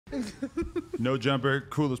No Jumper,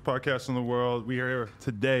 coolest podcast in the world. We are here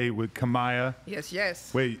today with Kamaiyah. Yes,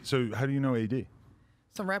 yes. Wait, so how do you know AD?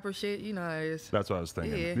 Some rapper shit, you know how it is. That's what I was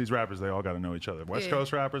thinking. Yeah. These rappers, they all got to know each other. West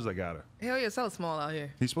Coast rappers, they got to. Hell yeah, it's so small out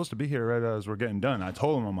here. He's supposed to be here right as we're getting done. I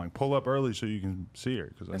told him, I'm like, pull up early so you can see her.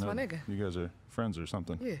 Because I know my nigga. You guys are friends or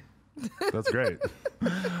something. Yeah. That's great.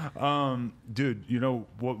 Dude, you know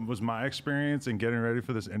what was my experience in getting ready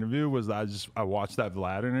for this interview was I watched that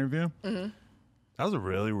Vlad interview. Mm-hmm. That was a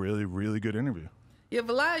really, really, really good interview. Yeah,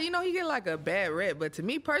 Vlad, you know, he get like a bad rep, but to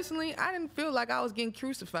me personally, I didn't feel like I was getting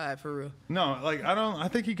crucified for real. No, like I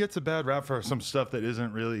think he gets a bad rap for some stuff that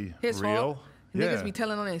isn't really His real. fault. Niggas be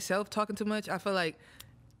telling on themselves, talking too much. I feel like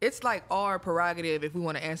it's like our prerogative if we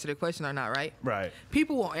want to answer the question or not, right? Right.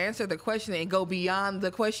 People will answer the question and go beyond the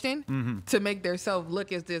question to make themselves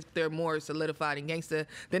look as if they're more solidified and gangster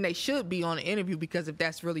than they should be on an interview, because if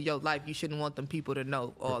that's really your life, you shouldn't want them people to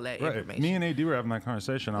know all that information. Me and AD were having that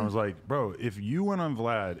conversation. I was like, bro, if you went on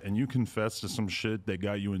Vlad and you confessed to some shit that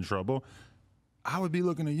got you in trouble, I would be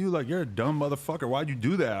looking at you like you're a dumb motherfucker. Why'd you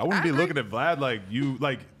do that? I wouldn't be looking at Vlad like you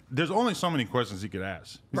like. There's only so many questions he could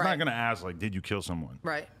ask. He's not gonna ask like, "Did you kill someone?"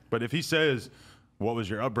 Right. But if he says, "What was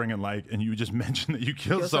your upbringing like?" and you just mentioned that you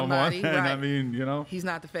killed someone, and I mean, you know, he's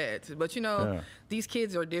not the feds. But you know, these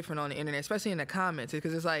kids are different on the internet, especially in the comments,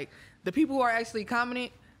 because it's like the people who are actually commenting,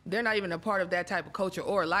 they're not even a part of that type of culture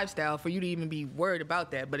or lifestyle for you to even be worried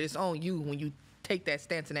about that. But it's on you when you take that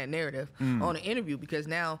stance and that narrative on an interview, because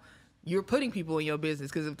now you're putting people in your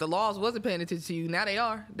business. Because if the laws wasn't paying attention to you, now they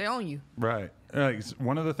are. They're on you. Right.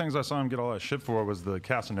 One of the things I saw him get all that shit for was the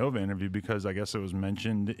Casanova interview, because I guess it was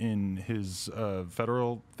mentioned in his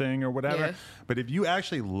federal thing or whatever. Yeah. But if you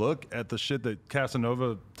actually look at the shit that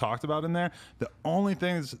Casanova talked about in there, the only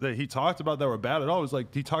things that he talked about that were bad at all was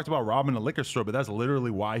like he talked about robbing a liquor store, but that's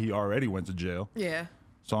literally why he already went to jail. Yeah.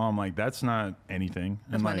 So I'm like, that's not anything.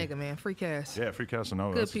 That's my nigga, man. Free Cass. Yeah, free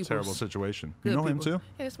Casanova. That's a terrible situation. You know him too?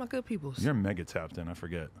 Yeah, it's my good peoples. You're mega tapped in. I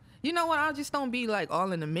forget. You know what? I just don't be like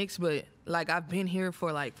all in the mix, but like I've been here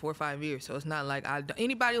for like 4 or 5 years, so it's not like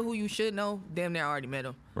anybody who you should know, damn near already met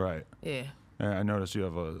them. Right. Yeah. I noticed you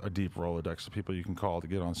have a deep Rolodex of people you can call to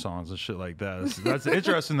get on songs and shit like that. That's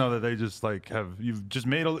interesting though that they just like you've just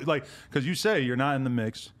made like, because you say you're not in the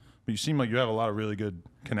mix, but you seem like you have a lot of really good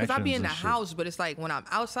connections. Because I be in the house, but it's like when I'm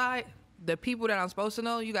outside, the people that I'm supposed to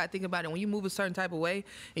know, you got to think about it. When you move a certain type of way and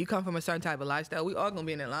you come from a certain type of lifestyle, we all going to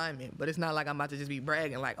be in alignment. But it's not like I'm about to just be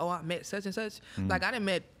bragging like, oh, I met such and such. Like I done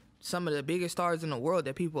met some of the biggest stars in the world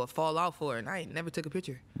that people fall out for, and I ain't never took a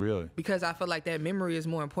picture. Really? Because I feel like that memory is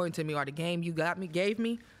more important to me, or the game you gave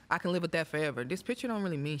me, I can live with that forever. This picture don't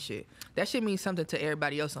really mean shit. That shit means something to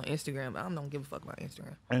everybody else on Instagram, but I don't give a fuck about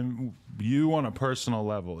Instagram. And you on a personal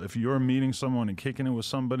level, if you're meeting someone and kicking it with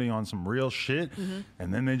somebody on some real shit,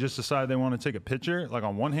 and then they just decide they want to take a picture, like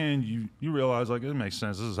on one hand, you realize like it makes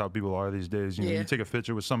sense. This is how people are these days. You know, you take a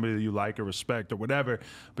picture with somebody that you like or respect or whatever,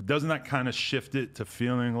 but doesn't that kind of shift it to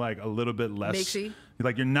feeling like a little bit less mixy?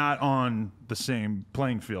 Like you're not on the same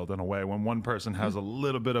playing field in a way when one person has a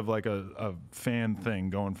little bit of like a fan thing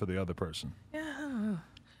going for the other person. Yeah.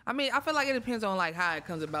 I mean, I feel like it depends on like how it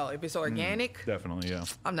comes about. If it's organic, definitely, yeah.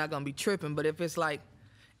 I'm not gonna be tripping. But if it's like,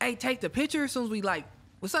 hey, take the picture as soon as we like,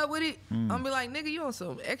 what's up with it? I'm gonna be like, nigga, you on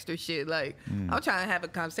some extra shit. Like, I'm trying to have a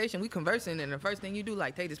conversation. We conversing, and the first thing you do,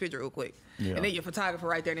 like, take this picture real quick. Yeah. And then your photographer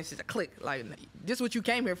right there, and it's just a click. Like, just what you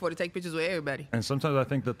came here for, to take pictures with everybody. And sometimes I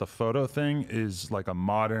think that the photo thing is like a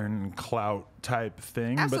modern clout type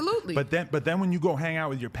thing. Absolutely. But then when you go hang out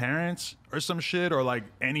with your parents or some shit, or like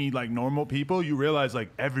any like normal people, you realize like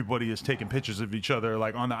everybody is taking pictures of each other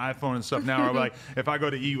like on the iPhone and stuff now. Or like if I go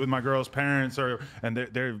to eat with my girl's parents, and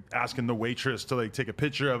they're asking the waitress to like take a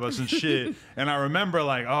picture of us and shit. And I remember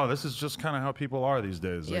like, oh, this is just kind of how people are these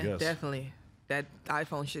days. I guess. Definitely. That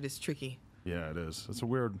iPhone shit is tricky. Yeah, it is. It's a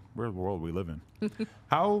weird world we live in.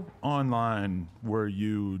 How online were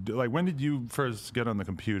you? Like, when did you first get on the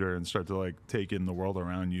computer and start to like take in the world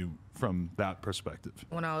around you from that perspective?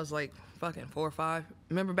 When I was like fucking 4 or 5.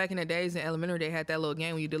 Remember back in the days in elementary, they had that little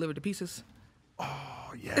game when you delivered the pieces.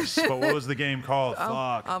 Oh, yes. But what was the game called? Fuck.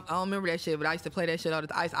 I don't remember that shit, but I used to play that shit all the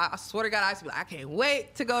time. I swear to God, I used to be like, I can't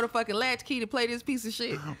wait to go to fucking Latchkey to play this piece of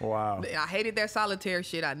shit. Wow. I hated that solitaire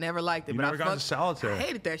shit. I never liked it. You never got into solitaire? I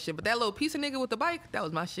hated that shit, but that little piece of nigga with the bike, that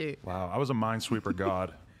was my shit. Wow. I was a Minesweeper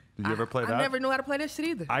god. Did you ever play that? I never knew how to play that shit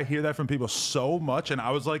either. I hear that from people so much, and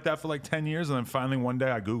I was like that for like 10 years, and then finally one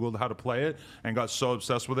day I Googled how to play it and got so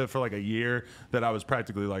obsessed with it for like a year that I was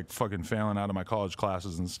practically like fucking failing out of my college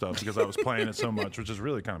classes and stuff because I was playing it so much, which is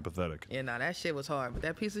really kind of pathetic. Yeah, nah, that shit was hard, but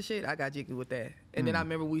that piece of shit, I got jiggy with that. And then I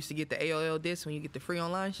remember we used to get the AOL disc when you get the free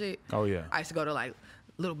online shit. Oh, yeah. I used to go to like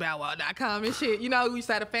littlebowwow.com and shit. You know, we used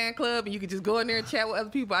to have a fan club and you could just go in there and chat with other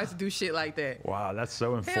people. I used to do shit like that. Wow, that's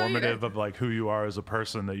so informative of like who you are as a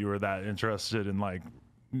person, that you were that interested in like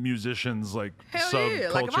musicians, like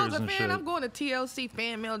subcultures Like if I was a and fan, shit. I'm going to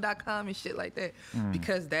tlcfanmail.com and shit like that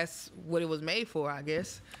because that's what it was made for, I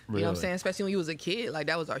guess. You know what I'm saying? Especially when you was a kid, like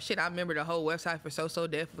that was our shit. I remember the whole website for So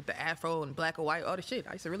Def with the afro and black or white, all the shit.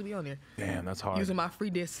 I used to really be on there. Damn, that's hard. Using my free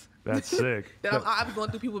disc. That's sick. I was going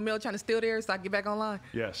through people's mail trying to steal theirs so I could get back online.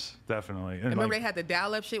 Yes, definitely. And remember like, they had the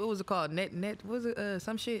dial-up shit. What was it called? Net. What was it?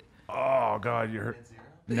 Some shit. Oh God, you're.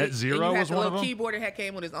 Net Zero was one of them. was one of them. Keyboard that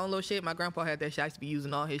came with his own little shit. My grandpa had that shit. I used to be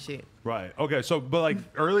using all his shit. Right. Okay. So, but like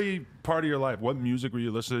early part of your life, what music were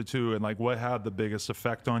you listening to, and like what had the biggest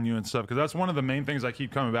effect on you and stuff? Because that's one of the main things I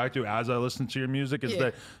keep coming back to as I listen to your music is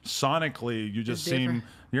that sonically you just seem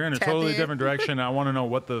you're in a totally different direction. I want to know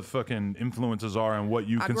what the fucking influences are and what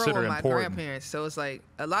you consider important. I grew up with my grandparents, so it's like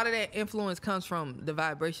a lot of that influence comes from the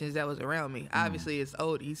vibrations that was around me. Obviously, it's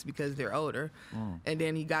oldies because they're older, and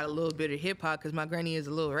then you got a little bit of hip hop because my granny is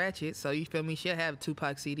a little ratchet. So you feel me? She'll have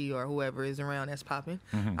Tupac CD or whoever is around that's popping.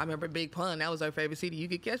 I remember Big Pun. That was her favorite CD. You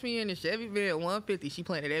could catch me in the Chevy Vid 150. She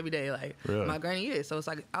playing it every day. Like my granny is. So it's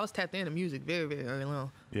like I was tapped into music very, very early on.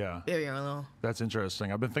 Yeah. Very early on. That's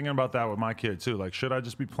interesting. I've been thinking about that with my kid too. Like, should I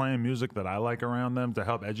just be playing music that I like around them to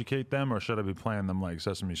help educate them, or should I be playing them like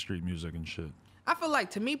Sesame Street music and shit? I feel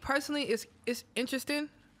like, to me personally, it's interesting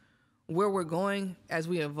where we're going as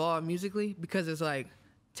we evolve musically, because it's like,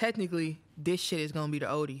 technically, this shit is gonna be the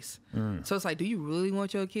oldies. So it's like, do you really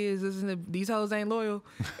want your kids listening to These Hoes Ain't Loyal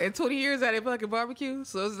and 20 years at a fucking barbecue?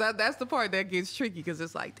 So that's the part that gets tricky, because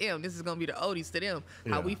it's like, damn, this is gonna be the oldies to them.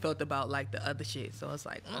 How we felt about like the other shit. So it's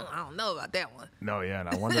like, I don't know about that one. No, yeah, and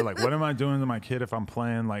I wonder like, what am I doing to my kid if I'm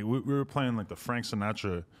playing like we were playing like the Frank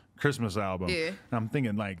Sinatra Christmas album. And I'm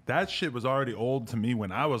thinking like that shit was already old to me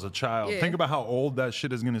when I was a child. Think about how old that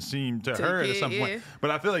shit is gonna seem to her at some point.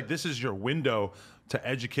 But I feel like this is your window to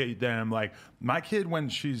educate them. Like my kid, when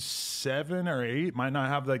she's 7 or 8, might not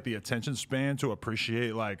have like the attention span to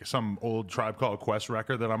appreciate like some old Tribe Called Quest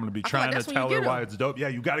record that I'm going to be trying to tell her why it's dope. Yeah,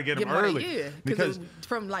 you got to get them early. Because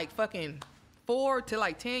from like fucking 4 to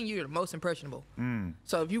like 10, you're the most impressionable.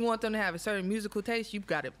 So if you want them to have a certain musical taste, you've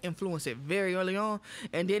got to influence it very early on,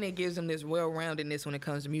 and then it gives them this well-roundedness when it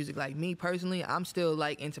comes to music. Like me personally, I'm still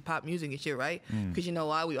like into pop music and shit, right? Because you know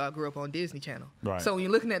why? We all grew up on Disney Channel. So when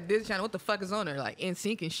you're looking at Disney Channel, what the fuck is on there? Like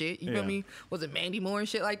NSYNC and shit. You feel me? Was it Mandy Moore and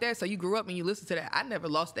shit like that? So you grew up and you listen to that. I never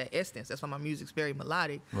lost that essence. That's why my music's very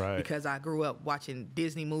melodic. Because I grew up watching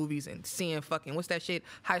Disney movies and seeing fucking, what's that shit?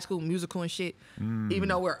 High School Musical and shit. Even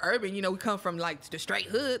though we're urban, you know, we come from like the straight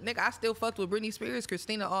hood, nigga. I still fucked with Britney Spears,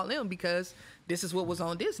 Christina, all them, because this is what was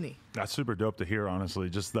on Disney. That's super dope to hear, honestly.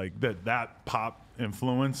 Just like that pop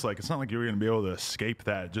influence, like it's not like you were gonna be able to escape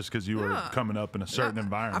that just because you were coming up in a certain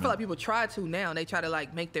environment. I feel like people try to now. They try to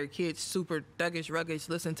like make their kids super thuggish, ruggish,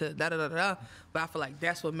 listen to da da da da. But I feel like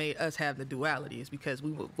that's what made us have the duality, is because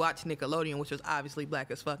we would watch Nickelodeon, which was obviously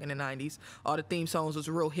black as fuck in the 90s. All the theme songs was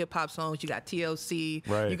real hip hop songs. You got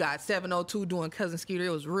TLC, you got 702 doing Cousin Skeeter. It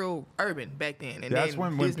was real urban back then. And that's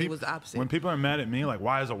then Disney was the opposite. When people are mad at me, like,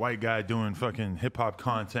 why is a white guy doing fucking hip hop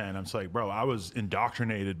content? I'm just like, bro, I was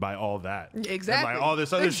indoctrinated by all that. Exactly. And like all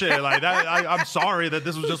this other shit. Like that, I'm sorry that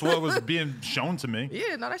this was just what was being shown to me.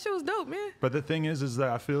 Yeah, no, that shit was dope, man. But the thing is that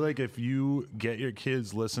I feel like if you get your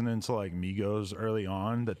kids listening to like Migos early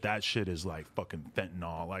on, that shit is like fucking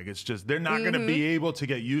fentanyl. Like it's just, they're not going to be able to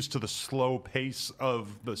get used to the slow pace of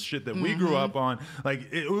the shit that we grew up on.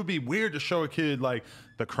 Like it would be weird to show a kid like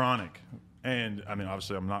The Chronic. And I mean,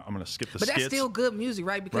 obviously I'm going to skip the skits. But that's still good music,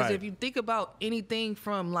 right? Because if you think about anything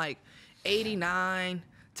from like 89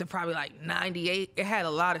 to probably like 98, it had a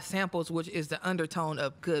lot of samples, which is the undertone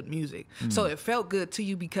of good music. So it felt good to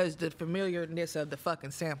you because the familiarness of the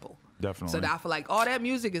fucking sample. Definitely. So I feel like all that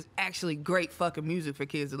music is actually great fucking music for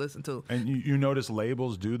kids to listen to. And you notice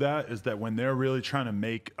labels do that, is that when they're really trying to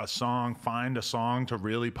make a song, find a song to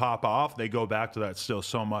really pop off, they go back to that still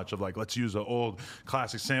so much of like, let's use an old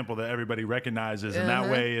classic sample that everybody recognizes, and that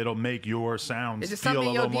way it'll make your sounds feel a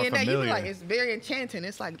little more familiar. Like, it's very enchanting.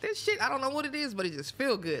 It's like, this shit, I don't know what it is, but it just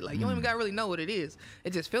feel good. Like you don't even gotta really know what it is.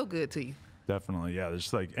 It just feel good to you. Definitely, yeah.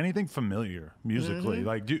 There's like anything familiar musically.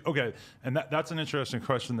 Like, and that's an interesting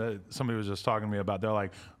question that somebody was just talking to me about. They're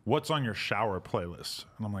like, "What's on your shower playlist?"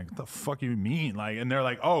 And I'm like, "What the fuck you mean?" Like, and they're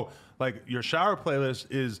like, "Oh, like your shower playlist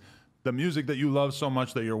is the music that you love so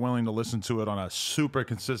much that you're willing to listen to it on a super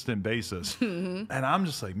consistent basis." And I'm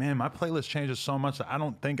just like, man, my playlist changes so much that I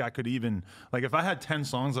don't think I could even, like, if I had 10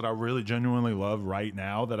 songs that I really genuinely love right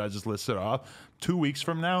now that I just listed off, 2 weeks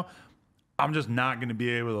from now, I'm just not going to be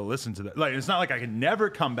able to listen to that. Like, it's not like I can never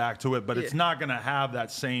come back to it, but it's not going to have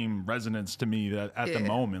that same resonance to me that at the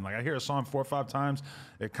moment. Like, I hear a song 4 or 5 times,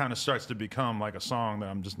 it kind of starts to become like a song that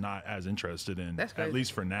I'm just not as interested in, at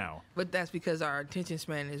least for now. But that's because our attention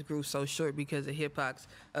span has grew so short because of hip hop's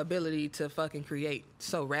ability to fucking create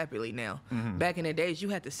so rapidly now. Back in the days, you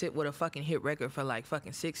had to sit with a fucking hit record for like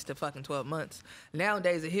fucking 6 to fucking 12 months.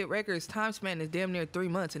 Nowadays, a hit record's time span is damn near 3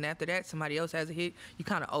 months, and after that, somebody else has a hit, you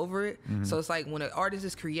kind of over it. So it's like when an artist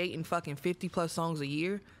is creating fucking 50 plus songs a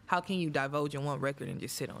year, how can you divulge in one record and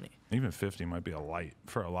just sit on it? Even 50 might be a light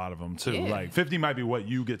for a lot of them too. Like 50 might be what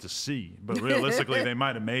you get to see, but realistically, they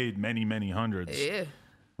might have made many, many hundreds.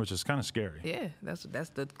 Which is kind of scary. Yeah, that's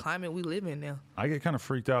the climate we live in now. I get kind of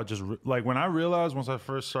freaked out just like when I realized once I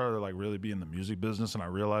first started like really be in the music business, and I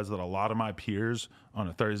realized that a lot of my peers on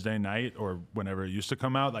a Thursday night or whenever it used to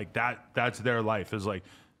come out, like that's their life, is like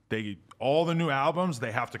all the new albums,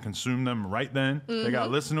 they have to consume them right then. They got to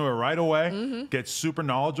listen to it right away, get super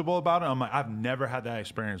knowledgeable about it. I'm like, I've never had that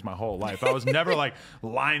experience my whole life. I was never like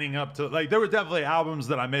lining up to, like, there were definitely albums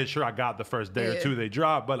that I made sure I got the first day or two they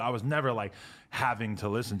dropped, but I was never like having to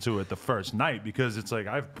listen to it the first night because it's like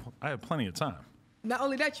I have plenty of time. Not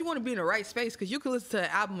only that, you want to be in the right space because you can listen to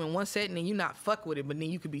an album in one setting and you not fuck with it, but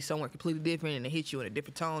then you could be somewhere completely different and it hit you in a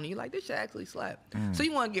different tone. And you're like, this should actually slap. So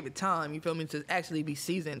you want to give it time, you feel me, to actually be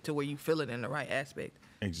seasoned to where you feel it in the right aspect.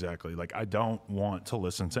 Exactly. Like, I don't want to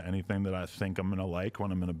listen to anything that I think I'm going to like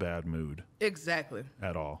when I'm in a bad mood. Exactly.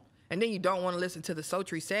 At all. And then you don't want to listen to the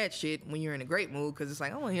sultry, sad shit when you're in a great mood because it's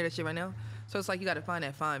like, I don't want to hear that shit right now. So it's like you got to find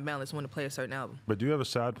that fine balance when to play a certain album. But do you have a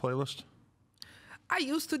sad playlist? I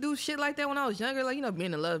used to do shit like that when I was younger. Like, you know,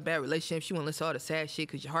 being in a love, bad relationship, you want to listen to all the sad shit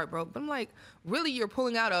because your heart broke. But I'm like, really, you're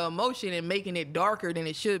pulling out an emotion and making it darker than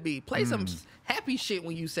it should be. Play some happy shit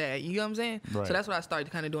when you sad. You know what I'm saying? Right. So that's what I started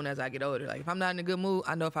kind of doing as I get older. Like, if I'm not in a good mood,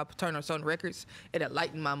 I know if I turn on certain records, it'll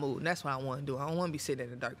lighten my mood. And that's what I want to do. I don't want to be sitting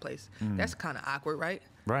in a dark place. That's kind of awkward, right?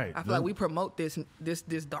 Right. I feel like we promote this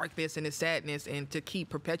darkness and this sadness and to keep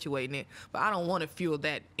perpetuating it. But I don't want to fuel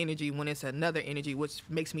that energy when it's another energy, which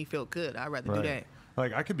makes me feel good. I'd rather do that.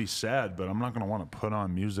 Like, I could be sad, but I'm not going to want to put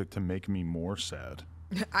on music to make me more sad.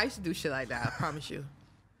 I used to do shit like that, I promise you.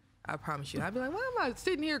 I promise you. I'd be like, why am I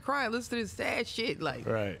sitting here crying, listening to this sad shit? Like,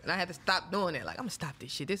 and I had to stop doing it. Like, I'm going to stop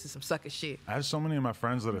this shit. This is some sucker shit. I have so many of my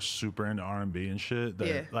friends that are super into R&B and shit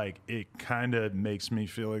that, like, it kind of makes me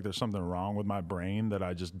feel like there's something wrong with my brain that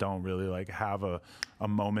I just don't really, like, have a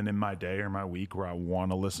moment in my day or my week where I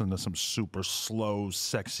want to listen to some super slow,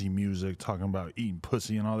 sexy music talking about eating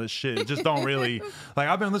pussy and all this shit. It just don't really, like,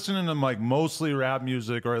 I've been listening to, like, mostly rap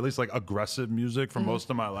music or at least, like, aggressive music for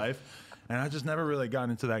most of my life. And I just never really got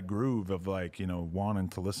into that groove of, like, you know, wanting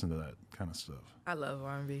to listen to that kind of stuff. I love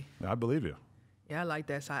R&B. I believe you. Yeah, I like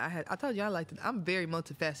that side. I told you I liked it. I'm very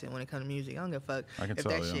multifaceted when it comes to music. I don't give a fuck if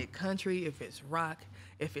that shit country, if it's rock,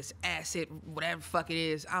 if it's acid, whatever the fuck it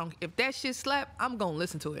is. If that shit slap, I'm gonna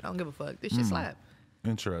listen to it. I don't give a fuck. This shit slap.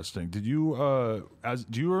 Interesting. Did you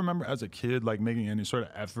do you remember as a kid like making any sort of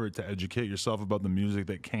effort to educate yourself about the music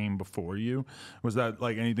that came before you? Was that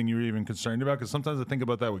like anything you were even concerned about? Because sometimes I think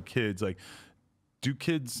about that with kids. Like, do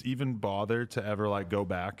kids even bother to ever like go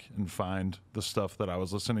back and find the stuff that I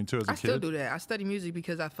was listening to as a kid? I still do that. I study music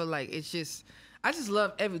because I feel like I just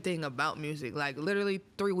love everything about music. Like, literally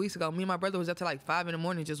 3 weeks ago, me and my brother was up to like 5 in the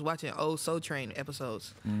morning just watching old Soul Train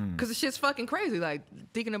episodes. Because the shit's fucking crazy. Like,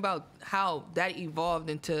 thinking about how that evolved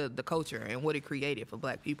into the culture and what it created for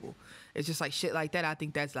black people. It's just like shit like that. I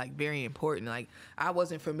think that's like very important. Like, I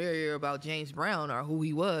wasn't familiar about James Brown or who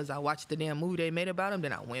he was. I watched the damn movie they made about him.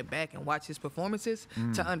 Then I went back and watched his performances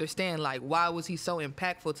to understand like why was he so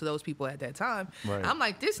impactful to those people at that time. Right. I'm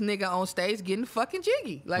like, this nigga on stage getting fucking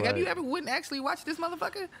jiggy. Like, have you ever wouldn't actually watch this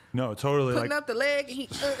motherfucker? No, totally. Putting up the leg and he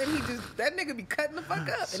just, that nigga be cutting the fuck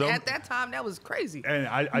up. And at that time, that was crazy. And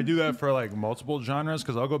I do that for like multiple genres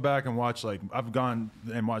because I'll go back and watch like, I've gone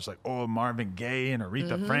and watched like, Marvin Gaye and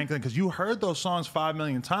Aretha Franklin because you heard those songs 5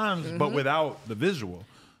 million times, but without the visual.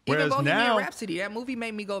 Whereas even Bohemian now, Rhapsody, that movie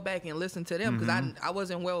made me go back and listen to them because I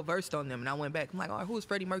wasn't well versed on them, and I went back. I'm like, oh, who is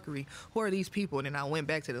Freddie Mercury? Who are these people? And then I went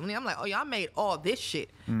back to them. And I'm like, oh, y'all made all this shit.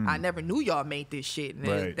 I never knew y'all made this shit.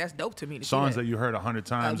 And that's dope to me. To songs that you heard 100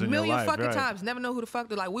 times in your life. A million fucking times. Never know who the fuck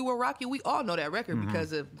they're like. We Will Rock You. We all know that record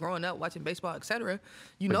because of growing up watching baseball, etc.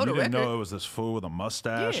 You know the record. You didn't know it was this fool with a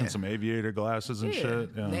mustache and some aviator glasses and shit.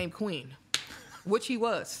 Yeah. Named Queen. Which he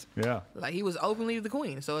was. Yeah. Like, he was openly the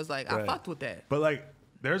queen. So it's like, I fucked with that. But like,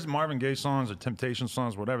 there's Marvin Gaye songs or Temptation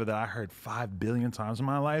songs, whatever, that I heard 5 billion times in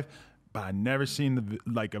my life, but I never seen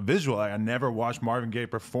a visual. Like, I never watched Marvin Gaye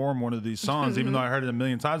perform one of these songs, even though I heard it a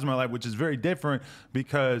million times in my life, which is very different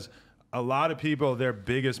because a lot of people, their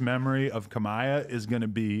biggest memory of Kamaiyah is going to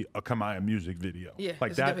be a Kamaiyah music video. Yeah,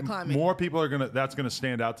 like it's a that. different climate. More people are that's gonna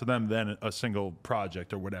stand out to them than a single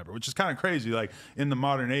project or whatever, which is kind of crazy. Like in the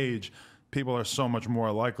modern age, people are so much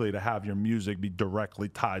more likely to have your music be directly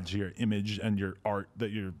tied to your image and your art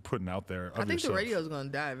that you're putting out there. I think the radio is gonna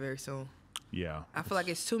die very soon. Yeah. I feel like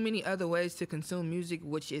it's too many other ways to consume music,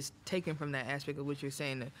 which is taken from that aspect of what you're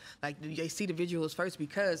saying. Like, they see the visuals first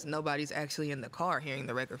because nobody's actually in the car hearing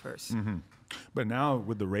the record first. Mm-hmm. But now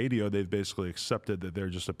with the radio, they've basically accepted that they're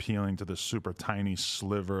just appealing to this super tiny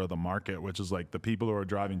sliver of the market, which is like the people who are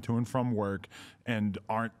driving to and from work and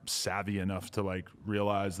aren't savvy enough to like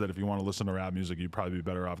realize that if you want to listen to rap music, you'd probably be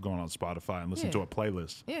better off going on Spotify and listen to a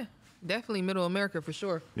playlist. Yeah, definitely middle America for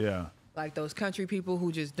sure. Yeah. Like those country people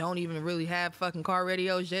who just don't even really have fucking car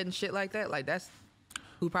radios yet and shit like that. Like that's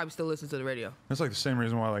who probably still listens to the radio. It's like the same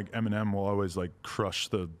reason why like Eminem will always like crush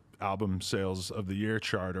the album sales of the year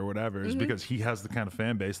chart or whatever is because he has the kind of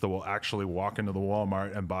fan base that will actually walk into the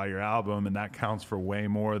Walmart and buy your album, and that counts for way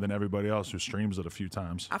more than everybody else who streams it a few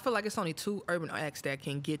times. I feel like it's only two urban acts that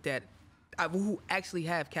can get that, who actually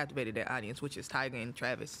have captivated their audience, which is Tyga and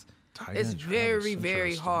Travis. It's very,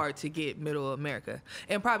 very hard to get middle America.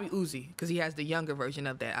 And probably Uzi, because he has the younger version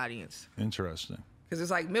of that audience. Interesting. Because it's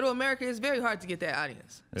like middle America is very hard to get that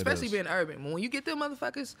audience, especially being urban. When you get them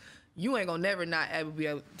motherfuckers, you ain't gonna never not ever be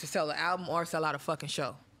able to sell an album or sell out a fucking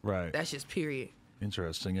show. Right. That's just period.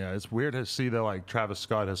 Interesting. Yeah, it's weird to see that like Travis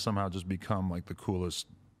Scott has somehow just become like the coolest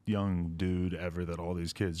young dude ever that all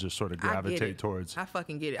these kids just sort of gravitate towards. I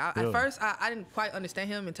fucking get it. Really? At first, I didn't quite understand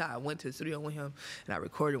him until I went to the studio with him and I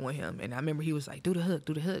recorded with him. And I remember he was like, do the hook,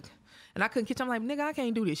 do the hook. And I couldn't catch him. I'm like, nigga, I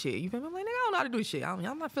can't do this shit. You feel me? I'm like, nigga, I don't know how to do this shit. I'm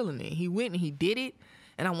not feeling it. He went and he did it.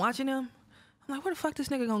 And I'm watching him. I'm like, where the fuck this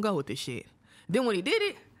nigga gonna go with this shit? Then when he did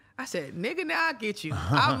it, I said, nigga, now I get you.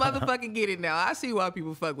 I motherfucking get it now. I see why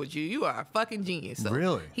people fuck with you. You are a fucking genius. So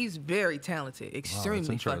really? He's very talented.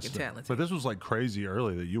 Extremely fucking talented. But this was like crazy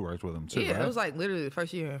early that you worked with him too, yeah, right? it was like literally the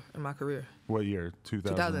first year in my career. What year?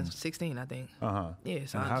 2016, I think. Uh-huh. Yeah,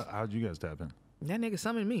 so and how'd you guys tap in? That nigga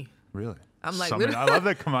summoned me. Really? I'm like, I love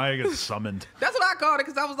that Kamaiyah gets summoned. That's what I called it,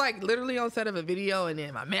 because I was like literally on set of a video, and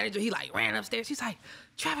then my manager, he like ran upstairs. He's like,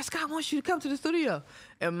 Travis Scott wants you to come to the studio.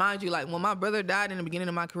 And mind you, like when my brother died in the beginning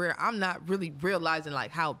of my career, I'm not really realizing like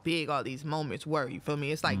how big all these moments were. You feel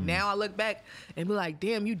me? It's like now I look back and be like,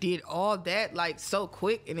 damn, you did all that like so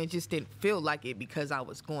quick, and it just didn't feel like it because I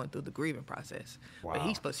was going through the grieving process. Wow. But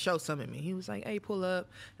he's supposed to show something to me. He was like, hey, pull up.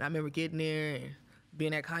 And I remember getting there and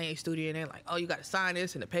being at Kanye studio, and they're like, oh, you got to sign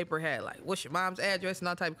this. And the paper had like, what's your mom's address and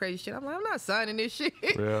all type of crazy shit. I'm like, I'm not signing this shit.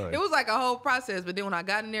 Really? It was like a whole process. But then when I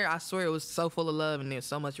got in there, I swear it was so full of love and there's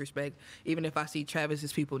so much respect. Even if I see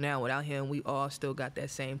Travis's people now, without him, we all still got that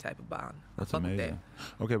same type of bond. That's amazing.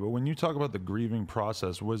 Okay, but when you talk about the grieving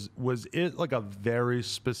process, was it like a very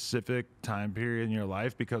specific time period in your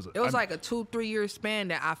life? Because it was like a 2-3 year span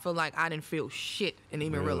that I feel like I didn't feel shit and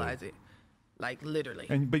even realize it. Like literally.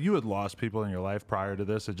 But you had lost people in your life prior to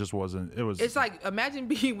this. It just wasn't. It was. It's like imagine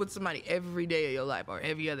being with somebody every day of your life or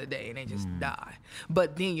every other day, and they just die.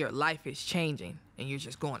 But then your life is changing, and you're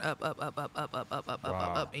just going up, up, up, up, up, up, up, up,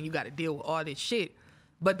 up, up, and you got to deal with all this shit.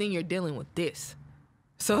 But then you're dealing with this.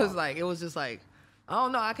 So it's like it was just like I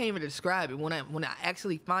don't know. I can't even describe it. When I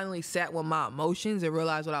actually finally sat with my emotions and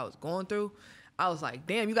realized what I was going through, I was like,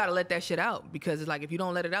 damn, you got to let that shit out, because it's like if you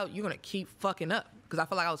don't let it out, you're gonna keep fucking up. Because I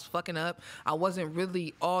feel like I was fucking up. I wasn't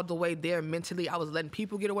really all the way there mentally. I was letting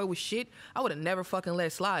people get away with shit. I would have never fucking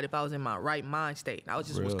let slide if I was in my right mind state. I was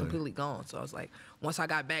just was completely gone. So I was like, once I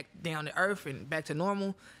got back down to earth and back to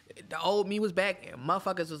normal, the old me was back, and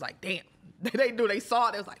motherfuckers was like, damn. They saw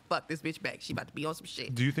it. They was like, fuck this bitch back. She about to be on some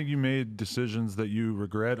shit. Do you think you made decisions that you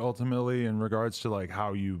regret ultimately in regards to like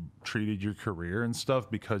how you treated your career and stuff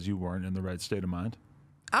because you weren't in the right state of mind?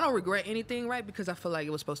 I don't regret anything, right? Because I feel like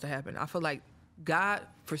it was supposed to happen. I feel like God,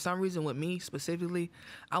 for some reason with me specifically,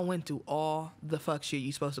 I went through all the fuck shit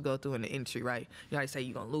you're supposed to go through in the industry, right? You know, they say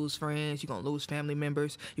you're going to lose friends, you're going to lose family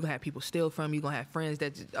members, you're going to have people steal from you, you're going to have friends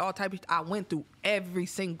that just, all type of, I went through every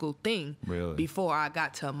single thing before I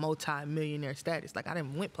got to multi-millionaire status. Like I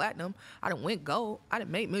didn't went platinum, I didn't went gold, I didn't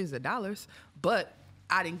make millions of dollars, but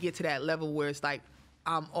I didn't get to that level where it's like,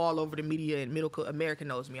 I'm all over the media and middle America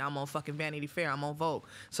knows me. I'm on fucking Vanity Fair. I'm on Vogue.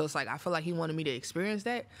 So it's like, I feel like he wanted me to experience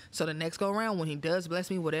that. So the next go around, when he does bless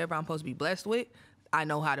me, whatever I'm supposed to be blessed with, I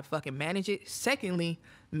know how to fucking manage it. Secondly,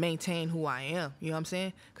 maintain who I am. You know what I'm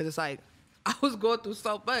saying? Because it's like, I was going through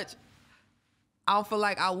so much. I don't feel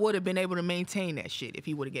like I would have been able to maintain that shit if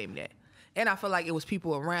he would have gave me that. And I feel like it was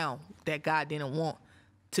people around that God didn't want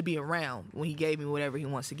to be around when he gave me whatever he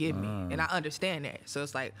wants to give me. And I understand that. So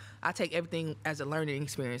it's like, I take everything as a learning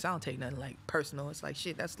experience. I don't take nothing like personal. It's like,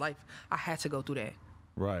 shit, that's life. I had to go through that.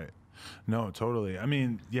 Right. No, totally. I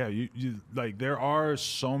mean, yeah, you like, there are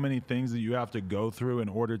so many things that you have to go through in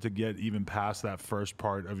order to get even past that first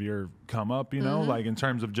part of your come up, you know, like in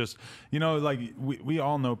terms of just, you know, like we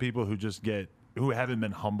all know people who haven't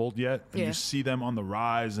been humbled yet, and you see them on the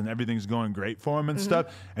rise and everything's going great for them and stuff,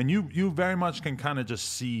 and you very much can kind of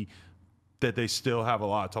just see that they still have a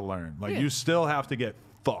lot to learn. Like, you still have to get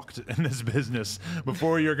fucked in this business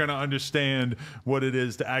before you're going to understand what it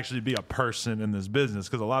is to actually be a person in this business.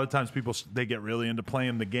 Because a lot of times people, they get really into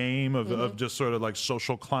playing the game of just sort of like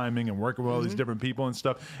social climbing and working with all these different people and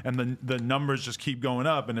stuff, and the numbers just keep going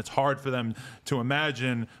up, and it's hard for them to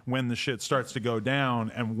imagine when the shit starts to go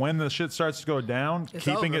down. And when the shit starts to go down, it's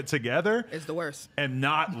keeping it together is the worst, and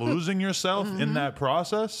not losing yourself in that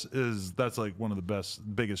process that's like one of the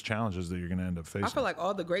biggest challenges that you're going to end up facing. I feel like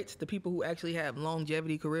all the greats, the people who actually have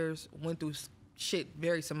longevity careers, went through shit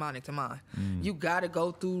very symbolic to mine. You gotta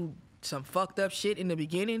go through some fucked up shit in the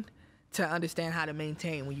beginning to understand how to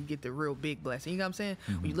maintain when you get the real big blessing. You know what I'm saying?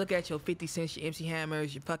 When you look at your 50 Cents, your MC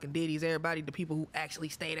Hammers, your fucking Diddy's, everybody, the people who actually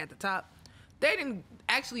stayed at the top, they didn't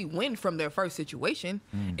actually win from their first situation.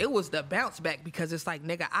 It was the bounce back, because it's like,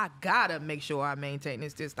 nigga, I gotta make sure I maintain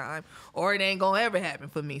this time, or it ain't gonna ever happen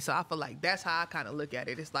for me. So I feel like that's how I kind of look at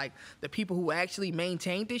it. It's like the people who actually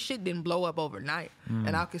maintained this shit didn't blow up overnight.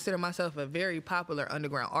 And I consider myself a very popular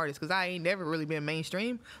underground artist, because I ain't never really been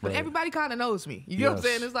mainstream, but everybody kind of knows me. You know what I'm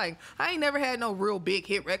saying? It's like, I ain't never had no real big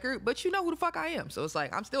hit record, but you know who the fuck I am. So it's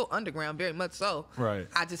like, I'm still underground very much so. Right.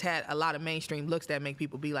 I just had a lot of mainstream looks that make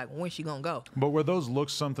people be like, when's she gonna go? But were those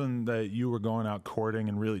looks something that you were going out courting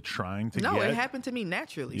and really trying to get? No, it happened to me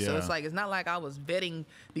naturally. So it's like, it's not like I was vetting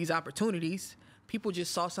these opportunities. People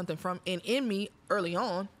just saw something in me early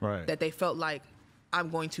on that they felt like, I'm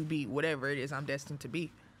going to be whatever it is I'm destined to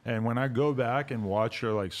be. And when I go back and watch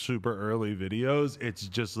your like super early videos, it's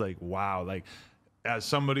just like, wow. Like, as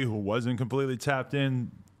somebody who wasn't completely tapped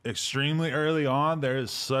in extremely early on, there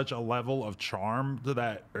is such a level of charm to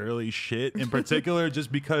that early shit in particular,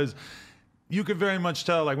 just because you could very much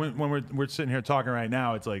tell, like when we're sitting here talking right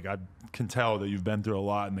now, it's like I can tell that you've been through a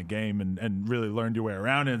lot in the game and really learned your way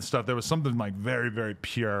around it and stuff. There was something like very, very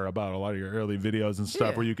pure about a lot of your early videos and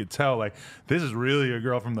stuff where you could tell, like, this is really a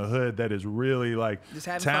girl from the hood that is really like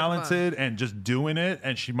talented and just doing it,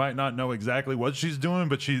 and she might not know exactly what she's doing,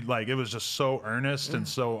 but she, like, it was just so earnest and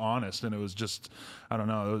so honest, and it was just, I don't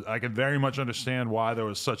know, I can very much understand why there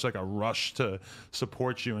was such like a rush to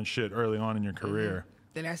support you and shit early on in your career.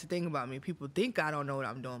 Then that's the thing about me. People think I don't know what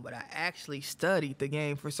I'm doing, but I actually studied the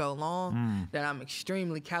game for so long that I'm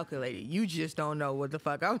extremely calculated. You just don't know what the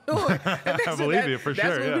fuck I'm doing. I believe you, for sure.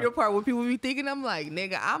 That's what be the part where people be thinking, I'm like,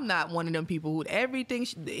 nigga, I'm not one of them people who everything,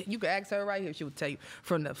 you can ask her right here, she would tell you,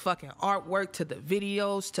 from the fucking artwork to the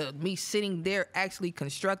videos to me sitting there actually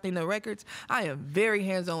constructing the records. I am very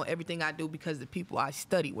hands-on with everything I do because the people I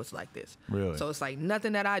study was like this. Really? So it's like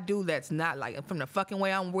nothing that I do that's not like, from the fucking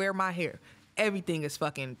way I'm wearing my hair, everything is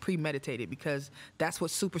fucking premeditated, because that's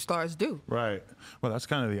what superstars do. Right. Well, that's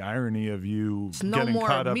kind of the irony of you it's no getting more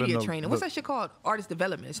caught up media in training. What's that shit called? Artist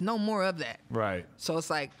development. It's no more of that. Right. So it's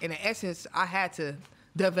like, in essence, I had to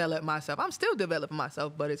develop myself. I'm still developing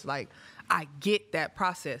myself, but it's like, I get that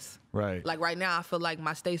process. Right. Like right now, I feel like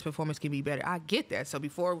my stage performance can be better. I get that. So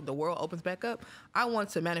before the world opens back up, I want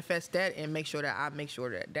to manifest that and make sure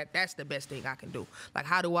that that's the best thing I can do. Like,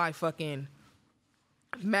 how do I fucking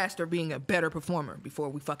master being a better performer before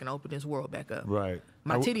we fucking open this world back up? Right.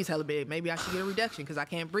 My titties hella big. Maybe I should get a reduction because I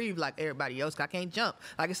can't breathe like everybody else. 'Cause I can't jump.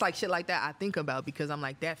 Like, it's like shit like that I think about, because I'm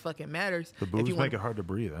like, that fucking matters. The boobs make it hard to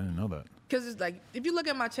breathe. I didn't know that. Because it's like, if you look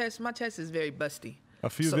at my chest is very busty. A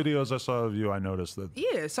few videos I saw of you, I noticed that.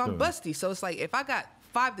 Yeah, so I'm busty. So it's like, if I got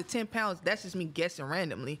 5 to 10 pounds, that's just me guessing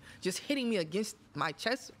randomly, just hitting me against my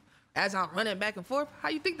chest as I'm running back and forth. How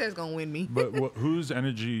you think that's gonna win me? But whose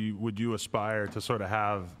energy would you aspire to sort of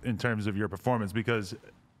have in terms of your performance? Because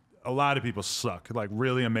a lot of people suck. Like,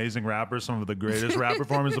 really amazing rappers, some of the greatest rap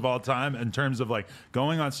performers of all time, in terms of like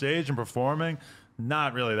going on stage and performing,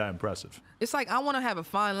 not really that impressive. It's like, I want to have a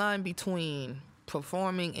fine line between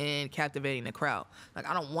performing and captivating the crowd. Like,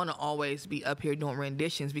 I don't want to always be up here doing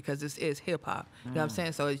renditions, because this is hip hop. You know what I'm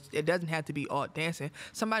saying? So it doesn't have to be all dancing.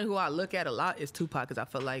 Somebody who I look at a lot is Tupac, because I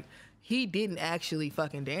feel like he didn't actually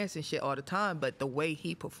fucking dance and shit all the time, but the way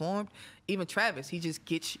he performed, even Travis, he just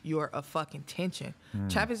gets your fucking attention.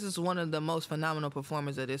 Travis is one of the most phenomenal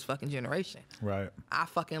performers of this fucking generation. Right. I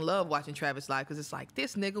fucking love watching Travis live, because it's like,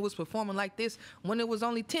 this nigga was performing like this when there was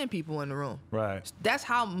only 10 people in the room. Right. That's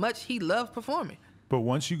how much he loved performing. But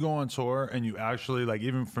once you go on tour and you actually, like,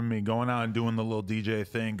 even for me, going out and doing the little DJ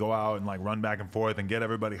thing, go out and like run back and forth and get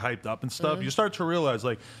everybody hyped up and stuff, you start to realize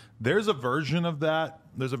like there's a version of that.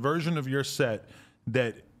 There's a version of your set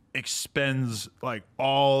that expends like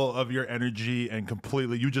all of your energy and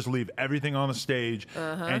completely, you just leave everything on the stage,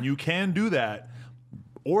 and you can do that.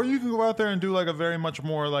 Or you can go out there and do like a very much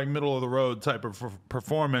more like middle of the road type of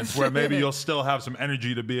performance where maybe you'll still have some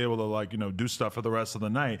energy to be able to like, you know, do stuff for the rest of the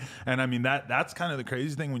night. And I mean, that's kind of the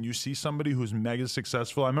crazy thing when you see somebody who's mega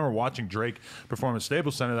successful. I remember watching Drake perform at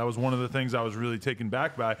Staples Center. That was one of the things I was really taken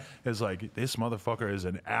back by, is like, this motherfucker is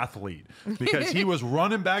an athlete, because he was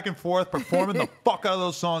running back and forth, performing the fuck out of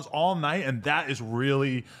those songs all night. And that is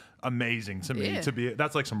really amazing to me to be,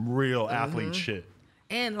 that's like some real athlete shit.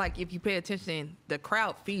 And like, if you pay attention, the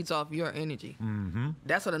crowd feeds off your energy.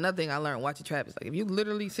 That's what another thing I learned watching Travis. Like, if you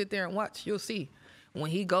literally sit there and watch, you'll see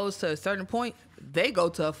when he goes to a certain point, they go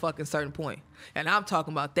to a fucking certain point. And I'm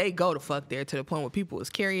talking about they go to fuck there to the point where people is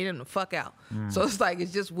carrying them the fuck out. So it's like,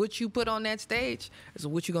 it's just what you put on that stage is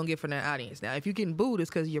what you're gonna get from that audience. Now, if you're getting booed, it's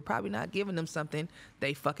because you're probably not giving them something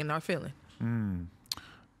they fucking are feeling.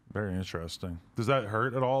 Very interesting. Does that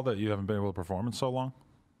hurt at all that you haven't been able to perform in so long?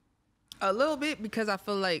 A little bit, because I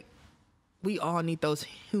feel like we all need those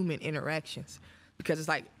human interactions. Because it's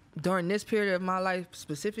like, during this period of my life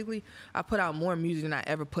specifically, I put out more music than I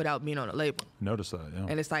ever put out being on a label. Notice that, yeah.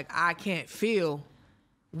 And it's like, I can't feel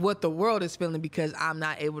what the world is feeling because I'm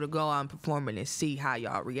not able to go out and perform and see how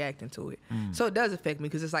y'all reacting to it. So it does affect me,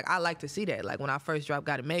 because it's like, I like to see that. Like, when I first dropped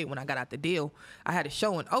Got It Made, when I got out the deal, I had a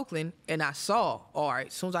show in Oakland, and I saw, all right,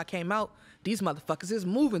 as soon as I came out, these motherfuckers is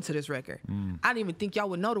moving to this record. I didn't even think y'all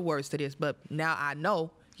would know the words to this, but now I know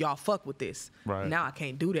y'all fuck with this. Right. Now I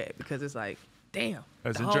can't do that, because it's like, damn,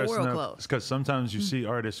 it's the whole interesting world closed. because sometimes you see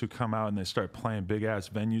artists who come out and they start playing big ass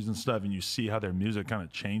venues and stuff, and you see how their music kind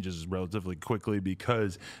of changes relatively quickly,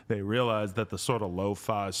 because they realize that the sort of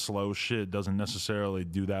lo-fi slow shit doesn't necessarily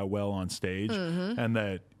do that well on stage, and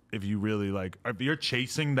that if you really like, if you're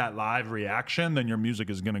chasing that live reaction, then your music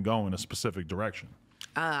is going to go in a specific direction.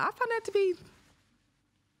 I find that to be,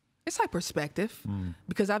 it's like perspective,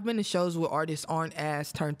 because I've been to shows where artists aren't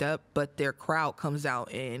as turned up, but their crowd comes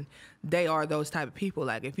out and they are those type of people.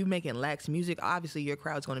 Like, if you're making lax music, obviously your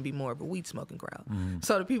crowd's going to be more of a weed smoking crowd.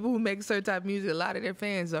 So the people who make certain type of music, a lot of their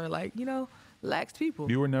fans are like, you know, lax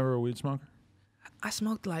people. You were never a weed smoker? I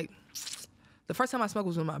smoked like, the first time I smoked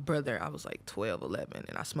was with my brother. I was like 12, 11,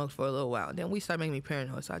 and I smoked for a little while. And then we started making me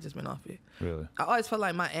paranoid, so I just been off it. Really? I always felt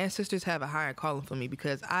like my ancestors have a higher calling for me,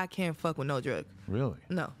 because I can't fuck with no drug. Really?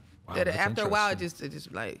 No. Wow, After a while, it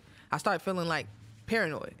just like, I started feeling like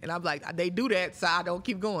paranoid. And I'm like, they do that so I don't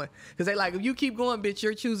keep going. Because they like, if you keep going, bitch,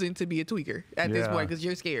 you're choosing to be a tweaker at this point, because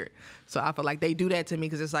you're scared. So I feel like they do that to me,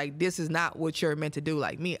 because it's like, this is not what you're meant to do.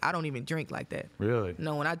 Like me, I don't even drink like that. Really?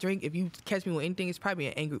 No, when I drink, if you catch me with anything, it's probably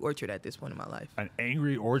an Angry Orchard at this point in my life. An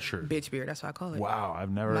Angry Orchard? Bitch beer, that's what I call it. Wow,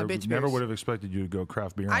 I've never would have expected you to go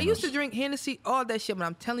craft beer. I used to drink Hennessy, all that shit, but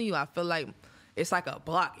I'm telling you, I feel like it's like a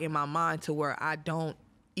block in my mind to where I don't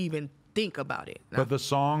even think about it. But the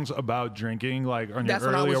songs about drinking, like on your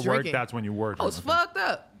earlier work, that's when you worked. I was fucked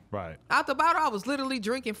up. Right. Out the bottle, I was literally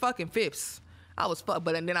drinking fucking fifths. I was fucked,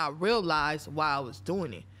 but then I realized why I was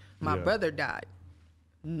doing it. My brother died,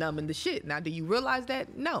 numbing the shit. Now, do you realize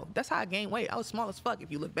that? No, that's how I gained weight. I was small as fuck if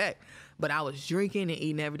you look back, but I was drinking and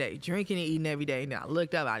eating every day, And then I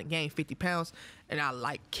looked up, I gained 50 pounds, and I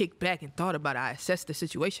like kicked back and thought about it. I assessed the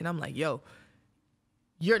situation. I'm like, yo,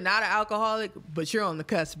 you're not an alcoholic, but you're on the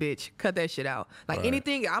cusp, bitch. Cut that shit out. Like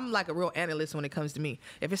anything, I'm like a real analyst when it comes to me.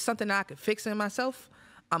 If it's something I could fix in myself,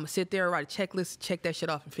 I'm going to sit there and write a checklist, check that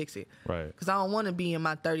shit off and fix it. Right. Because I don't want to be in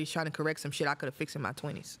my 30s trying to correct some shit I could have fixed in my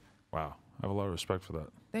 20s. Wow. I have a lot of respect for that.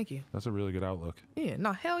 Thank you. That's a really good outlook. Yeah.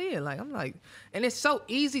 No, hell yeah. Like, I'm like, and it's so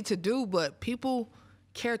easy to do, but people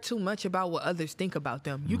care too much about what others think about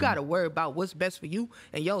them. You got to worry about what's best for you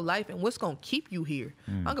and your life and what's going to keep you here.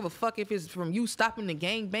 I don't give a fuck if it's from you stopping the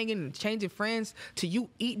gang banging and changing friends to you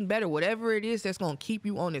eating better, whatever it is that's going to keep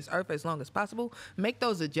you on this earth as long as possible. Make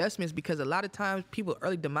those adjustments, because a lot of times people's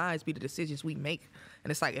early demise be the decisions we make. And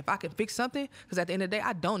it's like, if I can fix something, because at the end of the day,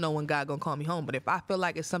 I don't know when God going to call me home. But if I feel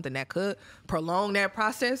like it's something that could prolong that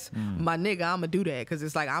process, my nigga, I'm going to do that. Because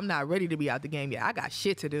it's like, I'm not ready to be out the game yet. I got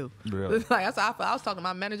shit to do. Really? Like, that's how I felt. I was talking to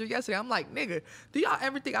my manager yesterday. I'm like, nigga, do y'all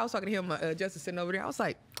ever think, I was talking to him, Justin sitting over there. I was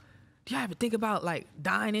like, do y'all ever think about like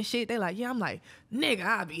dying and shit? They like, yeah. I'm like, nigga,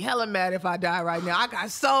 I'd be hella mad if I die right now. I got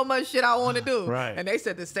so much shit I want to do. Right. And they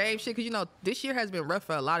said the same shit, because, you know, this year has been rough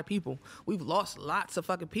for a lot of people. We've lost lots of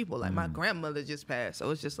fucking people. Like my grandmother just passed. So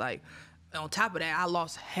it's just like, on top of that, I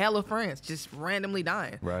lost hella friends just randomly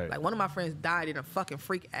dying. Right. Like one of my friends died in a fucking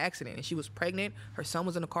freak accident, and she was pregnant. Her son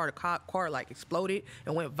was in the car. The car like exploded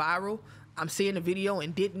and went viral. I'm seeing the video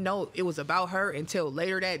and didn't know it was about her until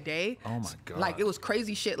later that day. Oh my God. Like it was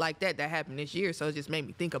crazy shit like that happened this year. So it just made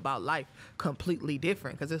me think about life completely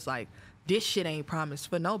different, because it's like, this shit ain't promised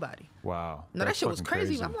for nobody. Wow. No, that shit was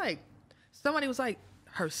crazy. I'm like, somebody was like,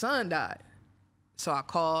 her son died. So I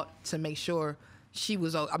called to make sure she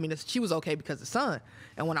was okay because the son.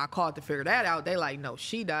 And when I called to figure that out, they like, no,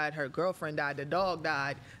 she died, her girlfriend died, the dog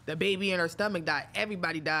died, the baby in her stomach died,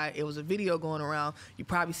 everybody died. It was a video going around. You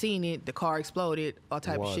probably seen it. The car exploded, all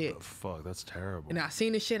type of shit. What the fuck? That's terrible. And I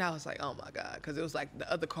seen this shit, I was like, oh my God, because it was like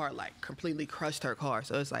the other car like completely crushed her car.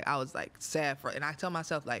 So it's like, I was like sad for, and I tell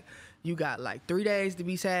myself like, you got like 3 days to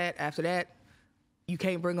be sad. After that, you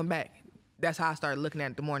can't bring them back. That's how I started looking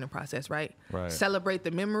at the mourning process, right? Right. Celebrate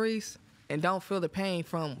the memories and don't feel the pain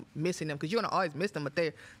from missing them, because you're gonna always miss them, but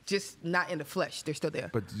they're just not in the flesh. They're still there.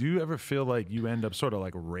 But do you ever feel like you end up sort of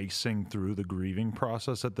like racing through the grieving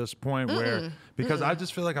process at this point? Because I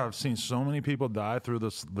just feel like I've seen so many people die through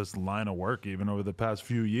this line of work, even over the past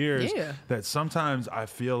few years, that sometimes I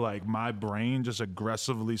feel like my brain just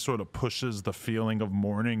aggressively sort of pushes the feeling of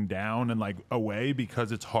mourning down and like away,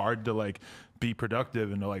 because it's hard to like be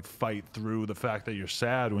productive and to like fight through the fact that you're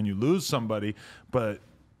sad when you lose somebody. But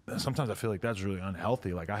sometimes I feel like that's really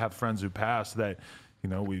unhealthy. Like I have friends who passed that, you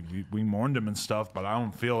know, we mourned them and stuff, but I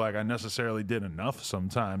don't feel like I necessarily did enough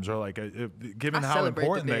sometimes, or like given how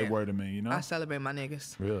important they were to me, you know? I celebrate my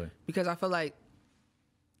niggas. Really? Because I feel like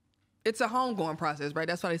it's a homegoing process, right?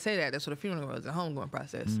 That's why they say that. That's what a funeral was, a homegoing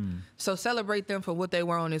process. So celebrate them for what they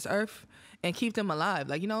were on this earth and keep them alive.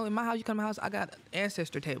 Like, you know, in my house, you come to my house, I got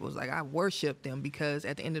ancestor tables. Like, I worship them, because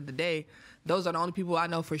at the end of the day, those are the only people I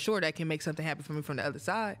know for sure that can make something happen for me from the other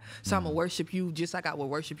side. So I'm going to worship you just like I would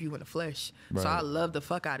worship you in the flesh. Right. So I love the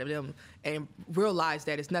fuck out of them and realize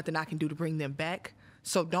that it's nothing I can do to bring them back.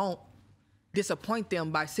 So don't disappoint them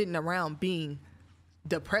by sitting around being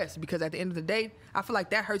depressed, because at the end of the day, I feel like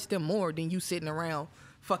that hurts them more than you sitting around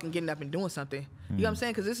fucking getting up and doing something. You know what I'm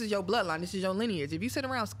saying? Because this is your bloodline. This is your lineage. If you sit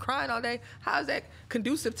around crying all day, how is that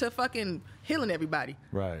conducive to fucking healing everybody?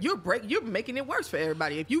 Right. You're making it worse for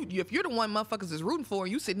everybody. If you're the one motherfuckers is rooting for,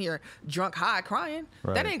 and you sitting here drunk, high, crying,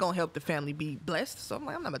 that ain't gonna help the family be blessed. So I'm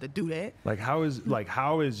like, I'm not about to do that. Like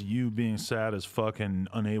how is you being sad as fucking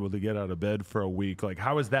unable to get out of bed for a week? Like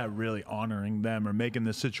how is that really honoring them or making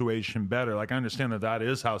the situation better? Like I understand that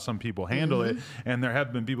is how some people handle it, and there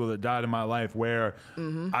have been people that died in my life where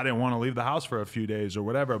I didn't want to leave the house for a few days or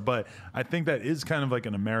whatever. But I think that is kind of like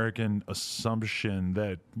an American assumption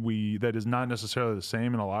that is not necessarily the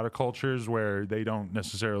same in a lot of cultures, where they don't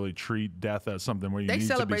necessarily treat death as something where you need to be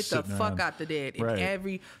sitting around. They celebrate the fuck out the dead.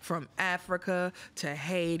 Right. From Africa to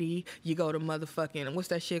Haiti, you go to motherfucking, what's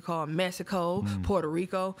that shit called? Mexico, Puerto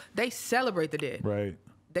Rico. They celebrate the dead. Right.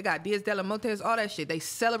 They got Dias de los Muertos, all that shit. They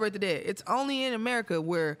celebrate the dead. It's only in America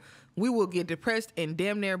where we will get depressed and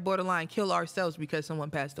damn near borderline kill ourselves because someone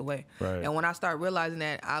passed away. Right. And when I started realizing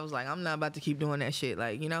that, I was like, I'm not about to keep doing that shit.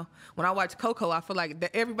 Like, you know, when I watch Coco, I feel like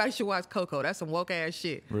everybody should watch Coco. That's some woke ass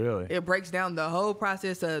shit. Really? It breaks down the whole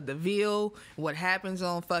process of the veil, what happens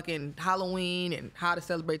on fucking Halloween, and how to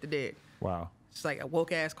celebrate the dead. Wow. It's like a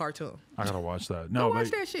woke ass cartoon. I gotta watch that. No,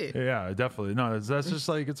 watch that shit. Yeah, definitely. No, that's just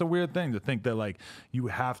like, it's a weird thing to think that like you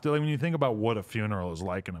have to, like when you think about what a funeral is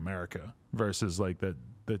like in America versus like the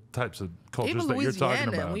types of cultures even that you're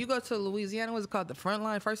talking about. When you go to Louisiana, what's it called? The front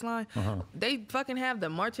line, first line? They fucking have the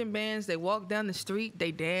marching bands. They walk down the street,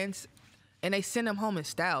 they dance, and they send them home in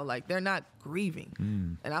style. Like, they're not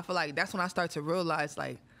grieving. And I feel like that's when I start to realize,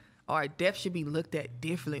 like, all right, death should be looked at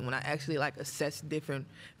differently when I actually, like, assess different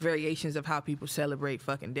variations of how people celebrate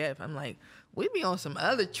fucking death. I'm like, we be on some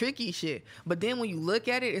other tricky shit. But then when you look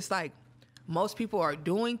at it, it's like, most people are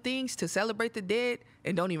doing things to celebrate the dead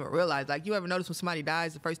and don't even realize. Like, you ever notice when somebody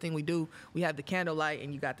dies, the first thing we do, we have the candlelight,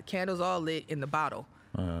 and you got the candles all lit in the bottle.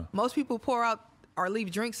 Most people pour out or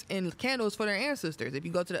leave drinks and candles for their ancestors if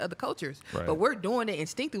you go to the other cultures. Right. But we're doing it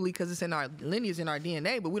instinctively because it's in our lineage, in our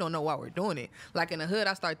DNA, but we don't know why we're doing it. Like in the hood,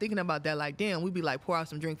 I start thinking about that, like, damn, we be like, pour out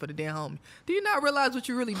some drink for the damn homie. Do you not realize what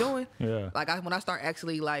you're really doing? Yeah. Like, when I start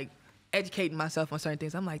actually, like, educating myself on certain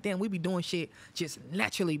things, I'm like, damn, we be doing shit just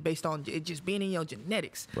naturally based on it just being in your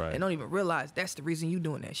genetics. Right. And don't even realize that's the reason you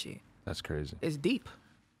doing that shit. That's crazy. It's deep.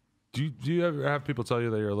 Do you ever have people tell you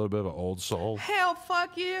that you're a little bit of an old soul? Hell,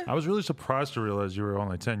 fuck yeah. I was really surprised to realize you were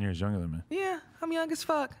only 10 years younger than me. Yeah, I'm young as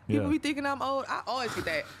fuck. People be thinking I'm old. I always get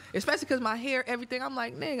that. Especially because my hair, everything. I'm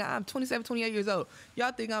like, nigga, I'm 27, 28 years old.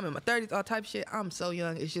 Y'all think I'm in my 30s, all type of shit. I'm so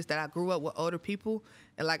young. It's just that I grew up with older people.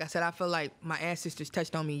 And like I said, I feel like my ancestors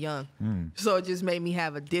touched on me young. So it just made me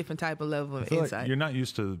have a different type of level of insight. Like you're not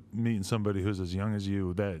used to meeting somebody who's as young as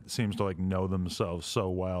you that seems to like know themselves so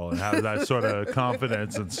well and have that sort of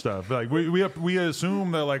confidence and stuff. Like we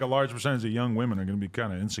assume that like a large percentage of young women are going to be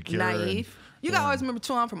kind of insecure. Naive. You gotta always remember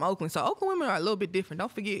too, I'm from Oakland, so Oakland women are a little bit different.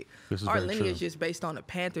 Don't forget, our lineage just based on the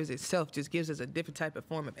Panthers itself just gives us a different type of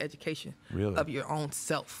form of education of your own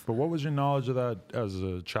self. But what was your knowledge of that as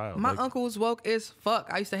a child? My uncle was woke as fuck.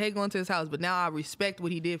 I used to hate going to his house, but now I respect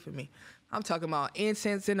what he did for me. I'm talking about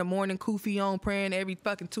incense in the morning, kufi on, praying every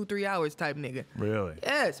fucking 2-3 hours type nigga. Really?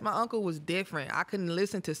 Yes, my uncle was different. I couldn't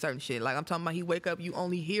listen to certain shit. Like I'm talking about, he wake up, you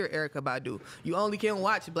only hear Erykah Badu. You only can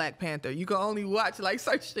watch Black Panther. You can only watch like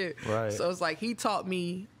certain shit. Right. So it's like he taught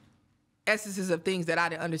me essences of things that I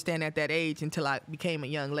didn't understand at that age until I became a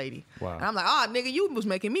young lady. Wow. And I'm like, oh, nigga, you was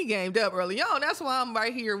making me gamed up early on. That's why I'm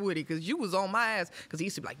right here with it, because you was on my ass. Because he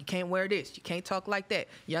used to be like, you can't wear this. You can't talk like that.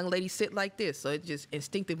 Young lady sit like this. So it just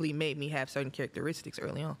instinctively made me have certain characteristics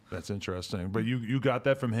early on. That's interesting. But you got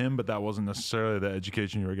that from him, but that wasn't necessarily the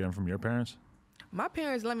education you were getting from your parents? My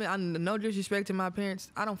parents, no disrespect to my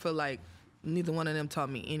parents, I don't feel like neither one of them taught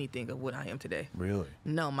me anything of what I am today. Really?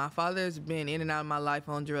 No, my father's been in and out of my life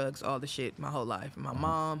on drugs, all the shit, my whole life. My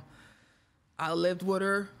mom, I lived with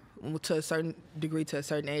her to a certain degree, to a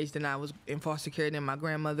certain age. Then I was in foster care. Then my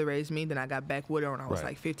grandmother raised me. Then I got back with her when I was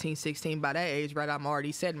like 15, 16. By that age, right, I'm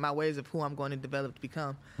already set in my ways of who I'm going to develop to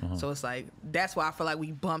become. So it's like, that's why I feel like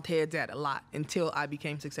we bumped heads at a lot until I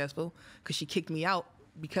became successful, because she kicked me out,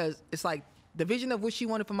 because it's like, the vision of what she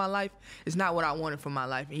wanted for my life is not what I wanted for my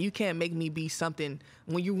life. And you can't make me be something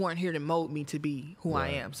when you weren't here to mold me to be who I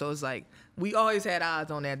am. So it's like, we always had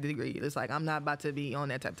odds on that degree. It's like, I'm not about to be on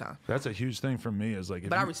that type of time. That's a huge thing for me is like...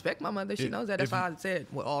 But I respect my mother. She knows that. That's why I said,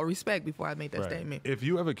 with all respect, before I made that statement. If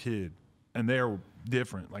you have a kid and they're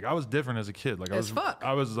different, like I was different as a kid. Like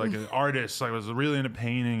I was like an artist. I was really into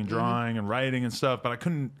painting and drawing and writing and stuff, but I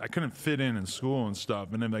couldn't fit in school and stuff.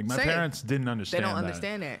 And then like my parents didn't understand. They don't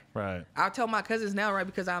understand that. Right. I tell my cousins now, right,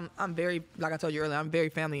 because I'm very, like I told you earlier, I'm very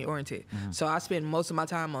family oriented. So I spend most of my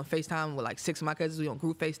time on FaceTime with like 6 of my cousins. We on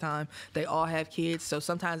group FaceTime. They all have kids. So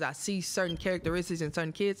sometimes I see certain characteristics in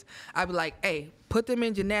certain kids. I be like, hey, put them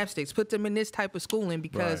in gymnastics, put them in this type of schooling,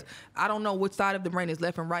 because I don't know which side of the brain is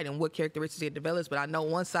left and right and what characteristics it develops, but I know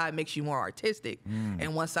one side makes you more artistic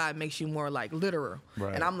and one side makes you more like literal.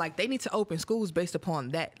 And I'm like, they need to open schools based upon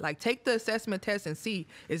that. Like, take the assessment test and see,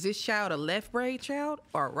 is this child a left brain child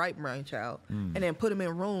or a right brain child? And then put them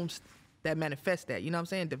in rooms that manifest that, you know what I'm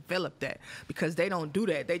saying? Develop that, because they don't do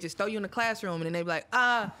that. They just throw you in the classroom and then they be like,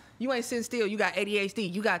 you ain't sitting still. You got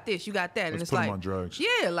ADHD. You got this. You got that. And it's put like, them on drugs.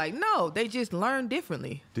 Yeah, like, no, they just learn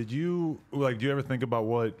differently. Do you ever think about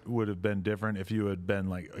what would have been different if you had been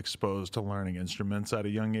like exposed to learning instruments at a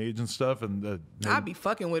young age and stuff? And I'd be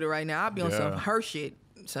fucking with it right now. I'd be on some her shit,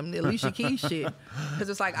 some Alicia Keys shit, because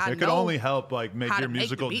it's like, I it could only help like make your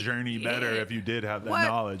musical make journey better if you did have that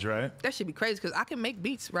knowledge, right? That should be crazy, because I can make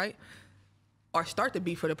beats, right? Or start the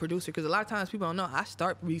beat for the producer, because a lot of times people don't know, I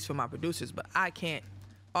start beats for my producers, but I can't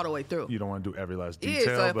all the way through. You don't want to do every last detail.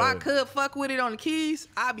 Yeah, so if I could fuck with it on the keys,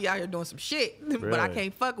 I'd be out here doing some shit. Really? But I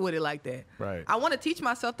can't fuck with it like that. Right. I want to teach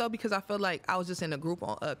myself, though, because I feel like I was just in a group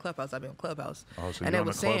on Clubhouse. I've been on Clubhouse. Oh, so you're on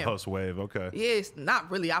the Clubhouse wave. Okay. Yeah, it's not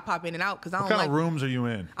really. I pop in and out because I don't like... What kind of rooms are you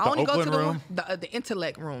in? I only go to room? the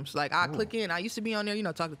intellect rooms. Like, I click in. I used to be on there,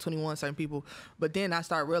 talk to 21 certain people. But then I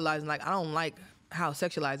start realizing, like, I don't like how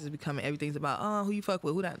sexualized is becoming. Everything's about, who you fuck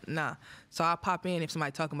with, who that, nah. So I pop in if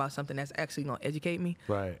somebody talking about something that's actually gonna educate me.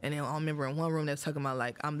 Right. And then I remember in one room that's talking about,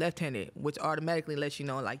 like, I'm left-handed, which automatically lets you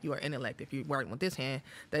know, like, you are intellect. If you're writing with this hand,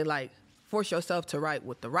 they like force yourself to write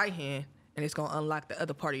with the right hand, and it's gonna unlock the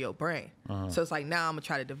other part of your brain. So it's like, now I'm gonna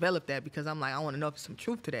try to develop that, because I'm like, I want to know if there's some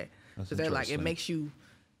truth to that. Because they're like, it makes you,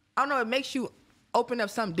 I don't know, it makes you open up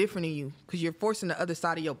something different in you, because you're forcing the other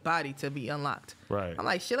side of your body to be unlocked. Right. I'm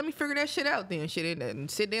like, shit, let me figure that shit out then. Shit,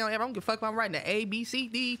 and sit down. I don't give a fuck if I'm writing the A, B, C,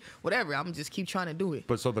 D, whatever. I'm just keep trying to do it.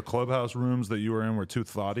 But so the Clubhouse rooms that you were in were too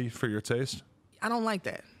thoughty for your taste? I don't like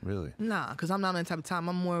that. Really? Nah, because I'm not that type of time.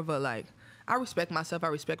 I'm more of a, like, I respect myself. I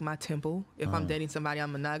respect my tempo. If I'm dating somebody,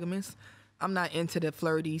 I'm monogamous. I'm not into the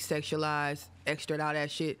flirty, sexualized, extra out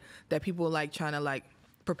that shit that people like trying to, like,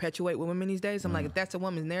 perpetuate with women these days. I'm like, if that's a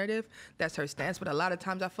woman's narrative, that's her stance. But a lot of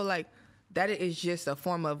times I feel like that is just a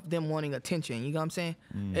form of them wanting attention. You know what I'm saying?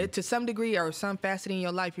 To some degree or some facet in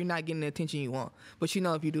your life, you're not getting the attention you want. But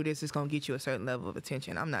if you do this, it's going to get you a certain level of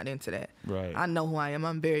attention. I'm not into that. Right. I know who I am.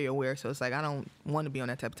 I'm very aware. So it's like, I don't want to be on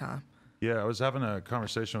that type of time. Yeah, I was having a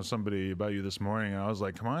conversation with somebody about you this morning, and I was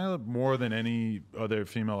like, Kamaiyah, more than any other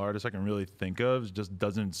female artist I can really think of, just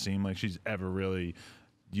doesn't seem like she's ever really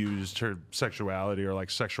used her sexuality or like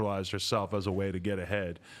sexualized herself as a way to get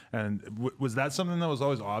ahead. And was that something that was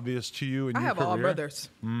always obvious to you in your career? I have all brothers.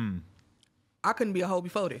 I couldn't be a hoe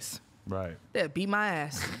before this. Right. They'd beat my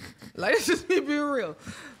ass. Like, it's just me being real.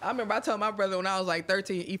 I remember I told my brother when I was like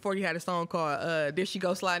 13, E40 had a song called There She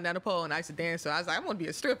Go Sliding Down the Pole, and I used to dance. So I was like, I want to be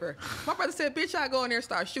a stripper. My brother said, bitch, I go in there and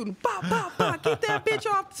start shooting. Bop, bop, bop. Get that bitch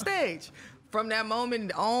off the stage. From that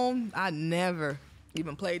moment on, I never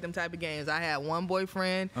even played them type of games. I had one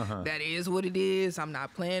boyfriend. That is what it is. I'm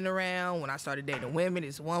not playing around. When I started dating women,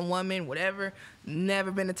 it's one woman, whatever. Never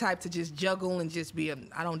been the type to just juggle and just be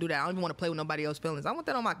I don't do that. I don't even want to play with nobody else's feelings. I want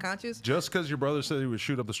that on my conscience. Just because your brother said he would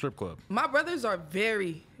shoot up the strip club. My brothers are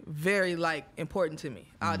very, very, like, important to me.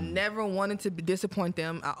 I never wanted to disappoint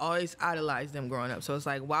them. I always idolized them growing up. So it's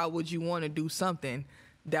like, why would you want to do something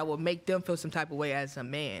that will make them feel some type of way as a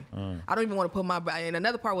man? I don't even want to put and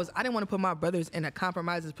another part was I didn't want to put my brothers in a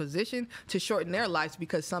compromising position to shorten their lives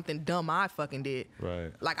because something dumb I fucking did.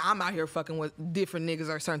 Right. Like, I'm out here fucking with different niggas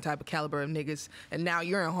or a certain type of caliber of niggas, and now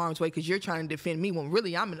you're in harm's way because you're trying to defend me when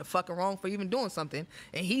really I'm in the fucking wrong for even doing something,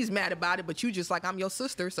 and he's mad about it, but you just like, I'm your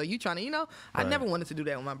sister, so you trying to, you know? I never wanted to do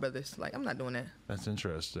that with my brothers. Like, I'm not doing that. That's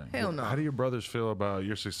interesting. Hell no. How do your brothers feel about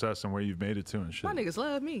your success and where you've made it to and shit? My niggas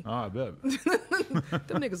love me. Oh, I bet.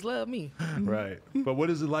 Them niggas love me. Right. But what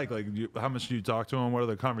is it like? Like, how much do you talk to them? What are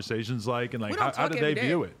the conversations like? And like, how do they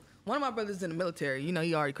view it? One of my brothers in the military. You know,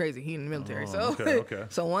 he already crazy. He in the military. Okay.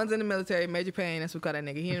 So one's in the military, Major Payne. That's what we call that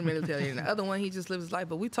nigga. He in the military. And the other one, he just lives his life.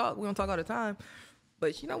 But we talk. We don't talk all the time.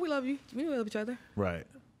 But, you know, we love you. We love each other. Right.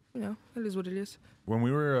 You know, it is what it is. When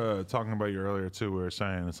we were talking about you earlier, too, we were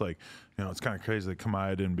saying it's like, you know, it's kind of crazy that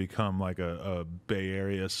Kamaiyah didn't become like a Bay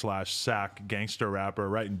Area / SAC gangster rapper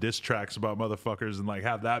writing diss tracks about motherfuckers and like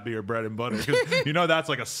have that be your bread and butter. Because, you know, that's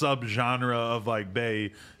like a subgenre of like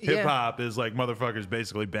Bay hip hop is like motherfuckers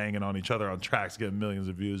basically banging on each other on tracks, getting millions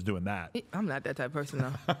of views doing that. I'm not that type of person,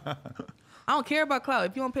 though. I don't care about clout.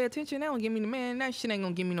 If you don't pay attention, that don't give me that shit ain't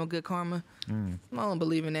gonna give me no good karma. I don't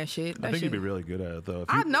believe in that shit. I think you'd be really good at it, though.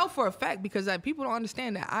 I know for a fact because like, people don't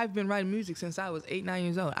understand that I've been writing music since I was 8, 9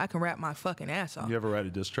 years old. I can rap my fucking ass off. You ever write a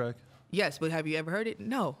diss track? Yes, but have you ever heard it?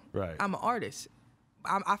 No. Right. I'm an artist.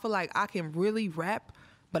 I feel like I can really rap,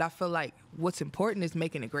 but I feel like what's important is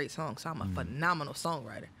making a great song. So I'm a phenomenal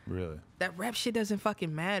songwriter. Really? That rap shit doesn't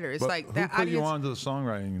fucking matter. It's but like who that put you onto the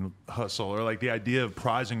songwriting hustle or like the idea of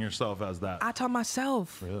prizing yourself as that? I taught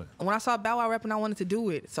myself. Really? When I saw Bow Wow rapping, I wanted to do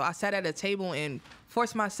it. So I sat at a table and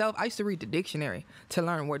forced myself. I used to read the dictionary to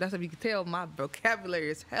learn words. That's if you can tell, my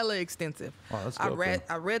vocabulary is hella extensive. Oh, that's dope,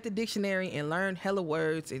 I read the dictionary and learned hella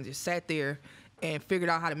words and just sat there and figured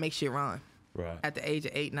out how to make shit rhyme. Right. At the age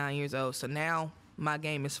of 8, 9 years old. So now my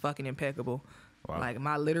game is fucking impeccable. Wow. Like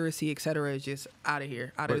my literacy, etc., is just out of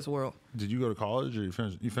here, out of this world. Did you go to college or you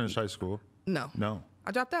finished high school? No. No.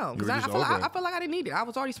 I dropped out because I felt like I didn't need it. I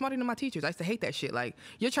was already smarter than my teachers. I used to hate that shit. Like,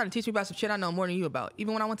 you're trying to teach me about some shit I know more than you about.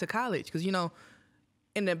 Even when I went to college, because, you know,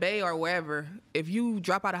 in the Bay or wherever, if you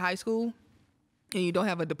drop out of high school and you don't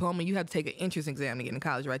have a diploma, you have to take an entrance exam to get into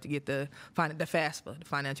college, right? To get the FAFSA, the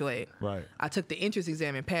financial aid. Right. I took the entrance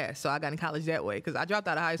exam and passed, so I got in college that way because I dropped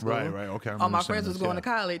out of high school. Right. Okay. All my friends was going to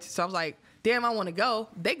college, so I was like, damn, I want to go.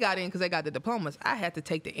 They got in because they got the diplomas. I had to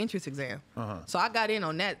take the entrance exam. So I got in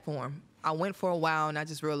on that form. I went for a while, and I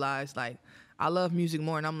just realized, like, I love music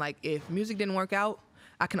more. And I'm like, if music didn't work out,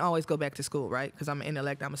 I can always go back to school, right? Because I'm an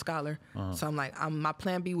intellect, I'm a scholar. So I'm like, my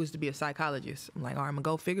plan B was to be a psychologist. I'm like, all right, I'm going to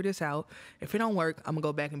go figure this out. If it don't work, I'm going to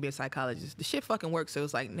go back and be a psychologist. The shit fucking works, so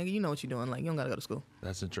it's like, nigga, you know what you're doing. Like, you don't got to go to school.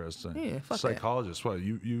 That's interesting. Yeah, fuck Psychologist, what?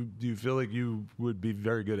 Do you feel like you would be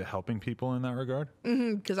very good at helping people in that regard?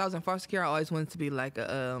 Because I was in foster care, I always wanted to be like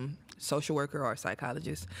a social worker or a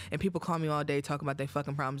psychologist. And people call me all day talking about their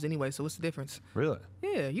fucking problems anyway, so what's the difference? Really?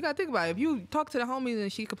 Yeah, you got to think about it. If you talk to the homies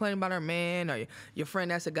and she complaining about her man, or your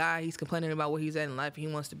friend that's a guy, he's complaining about where he's at in life and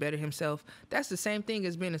he wants to better himself, that's the same thing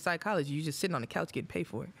as being in psychology. You're just sitting on the couch getting paid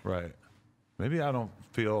for it. Right. Maybe I don't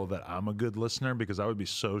feel that I'm a good listener because I would be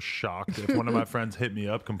so shocked if one of my friends hit me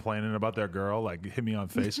up complaining about their girl, like hit me on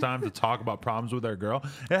FaceTime to talk about problems with their girl.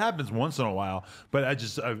 It happens once in a while, but I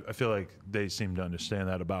feel like they seem to understand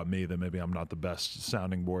that about me, that maybe I'm not the best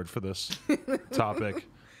sounding board for this topic.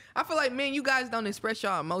 I feel like, men, you guys don't express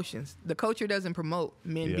your emotions. The culture doesn't promote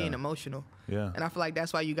men being emotional. Yeah. And I feel like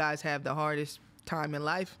that's why you guys have the hardest time in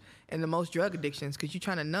life and the most drug addictions, because you're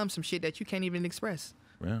trying to numb some shit that you can't even express.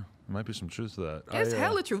 Yeah, there might be some truth to that. There's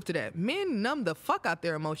hella truth to that. Men numb the fuck out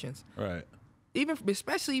their emotions. Right.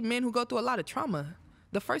 Especially men who go through a lot of trauma.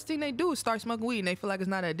 the first thing they do is start smoking weed and they feel like it's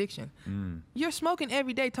not an addiction. You're smoking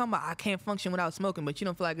every day talking about I can't function without smoking, but you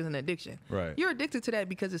don't feel like it's an addiction. Right. You're addicted to that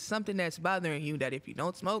because it's something that's bothering you that if you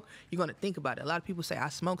don't smoke, you're going to think about it. A lot of people say I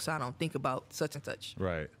smoke so I don't think about such and such.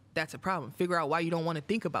 Right. That's a problem. Figure out why you don't want to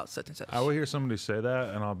think about such and such. I will hear somebody say that,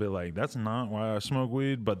 and I'll be like, that's not why I smoke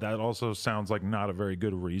weed, but that also sounds like not a very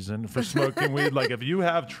good reason for smoking weed. Like, if you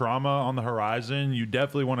have trauma on the horizon, you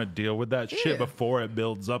definitely want to deal with that shit before it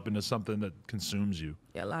builds up into something that consumes you.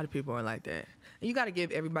 Yeah, a lot of people are like that. And you got to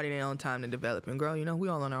give everybody their own time to develop and grow. You know, we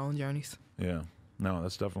all on our own journeys. Yeah. No,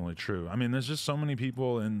 that's definitely true. I mean, there's just so many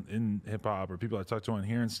people in hip hop or people I talk to on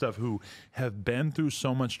here and stuff who have been through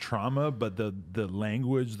so much trauma, but the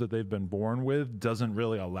language that they've been born with doesn't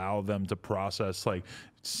really allow them to process, like,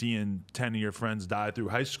 seeing 10 of your friends die through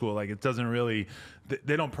high school. Like, it doesn't really,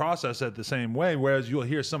 they don't process it the same way. Whereas you'll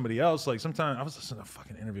hear somebody else, like, sometimes I was listening to a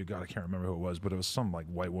fucking interview, God, I can't remember who it was, but it was some like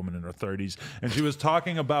white woman in her 30s. And she was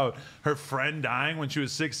talking about her friend dying when she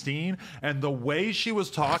was 16. And the way she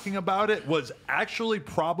was talking about it was actually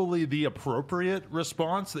probably the appropriate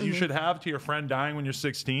response that you should have to your friend dying when you're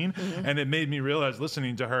 16. And it made me realize,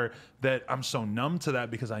 listening to her, that I'm so numb to that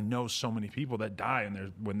because I know so many people that die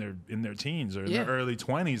when they're in their teens or in their early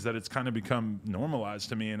 20s, that it's kind of become normalized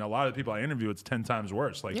to me. And a lot of people I interview, it's 10 times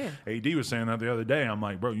worse. Like, AD was saying that the other day. I'm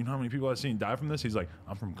like, bro, you know how many people I've seen die from this? He's like,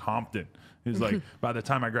 I'm from Compton. He's like, by the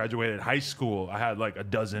time I graduated high school, I had like a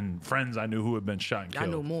dozen friends I knew who had been shot and killed. I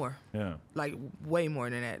knew more. Yeah. Like, way more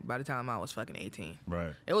than that by the time I was fucking 18.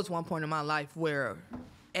 Right. It was one point in my life where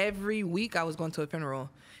every week I was going to a funeral.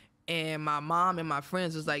 And my mom and my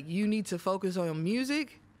friends was like, you need to focus on your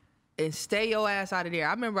music and stay your ass out of there.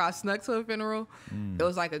 I remember I snuck to a funeral. It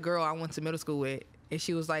was like a girl I went to middle school with. And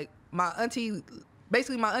she was like, my auntie's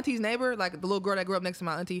neighbor, like the little girl that grew up next to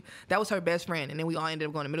my auntie, that was her best friend. And then we all ended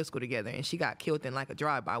up going to middle school together. And she got killed in like a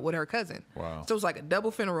drive-by with her cousin. Wow. So it was like a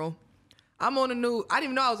double funeral. I'm on the news. I didn't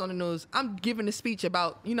even know I was on the news. I'm giving a speech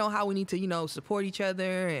about, you know, how we need to, you know, support each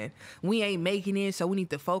other and we ain't making it, so we need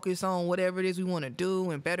to focus on whatever it is we want to do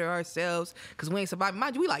and better ourselves because we ain't surviving.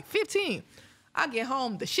 Mind you, we like 15. I get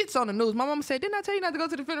home, the shit's on the news. My mama said, didn't I tell you not to go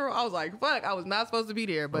to the funeral? I was like, fuck, I was not supposed to be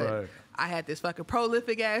there. But I had this fucking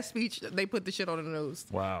prolific ass speech. They put the shit on the news.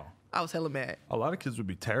 Wow. I was hella mad. A lot of kids would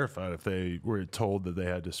be terrified if they were told that they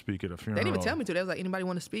had to speak at a funeral. They didn't even tell me to. They was like, anybody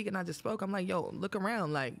want to speak? And I just spoke. I'm like, yo, look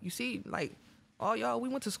around. Like, you see, like, all y'all, we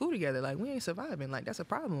went to school together. Like, we ain't surviving. Like, that's a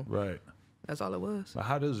problem. Right. That's all it was.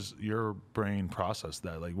 How does your brain process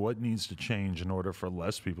that? Like, what needs to change in order for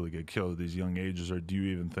less people to get killed at these young ages? Or do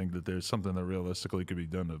you even think that there's something that realistically could be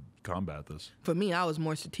done to combat this? For me, I was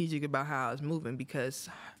more strategic about how I was moving because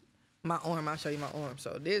my arm, I'll show you my arm.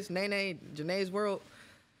 So this Nene, Janae's World,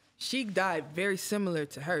 she died very similar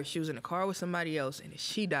to her. She was in a car with somebody else, and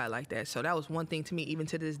she died like that. So that was one thing to me, even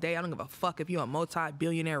to this day. I don't give a fuck if you're a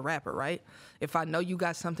multi-billionaire rapper, right? If I know you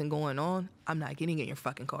got something going on, I'm not getting in your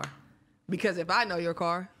fucking car. Because if I know your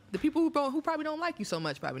car, the people who probably don't like you so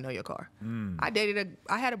much probably know your car. I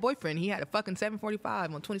had a boyfriend. He had a fucking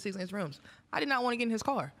 745 on 26-inch rims. I did not want to get in his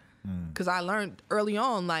car. Because I learned early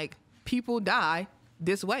on, like, people die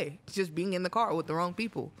this way, just being in the car with the wrong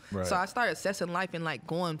people. Right. So I started assessing life and like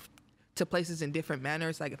going to places in different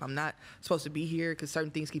manners. Like if I'm not supposed to be here because certain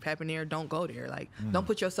things keep happening there, don't go there. Like don't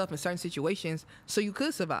put yourself in certain situations so you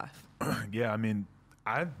could survive. Yeah, I mean,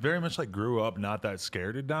 I very much like grew up not that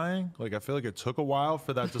scared of dying. Like I feel like it took a while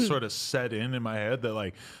for that to sort of set in my head that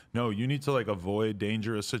like, no, you need to like avoid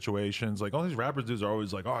dangerous situations. Like all these rappers dudes are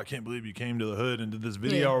always like, oh, I can't believe you came to the hood and did this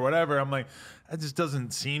video or whatever. I'm like, that just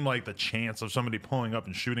doesn't seem like the chance of somebody pulling up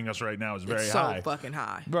and shooting us right now is very high. So fucking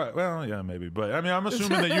high. Right. Well, yeah, maybe. But I mean, I'm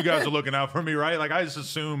assuming that you guys are looking out for me, right? Like I just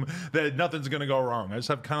assume that nothing's going to go wrong. I just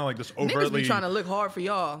have kind of like this overtly. Niggas be trying to look hard for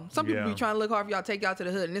y'all. Some people be trying to look hard for y'all, take y'all to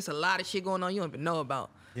the hood, and there's a lot of shit going on you don't even know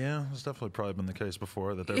about. Yeah, it's definitely probably been the case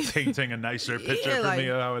before that they're painting a nicer picture for me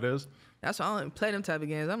of how it is. That's why I don't play them type of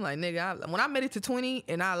games. I'm like, nigga, when I made it to 20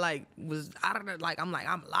 and I like was out of the, like, I'm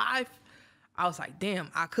alive. I was like, damn,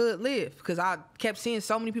 I could live because I kept seeing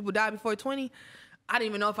so many people die before 20. I didn't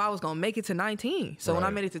even know if I was going to make it to 19. So when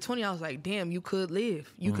I made it to 20, I was like, damn, you could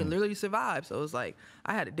live. You can literally survive. So it was like,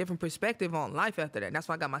 I had a different perspective on life after that. And that's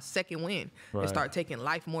why I got my second win and start taking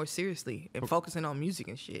life more seriously and focusing on music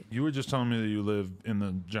and shit. You were just telling me that you live in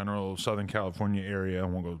the general Southern California area. I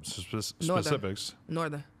won't go specifics.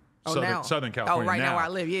 Northern. Oh, Southern California. Oh, right now where I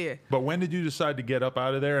live, yeah. But when did you decide to get up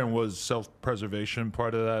out of there? And was self-preservation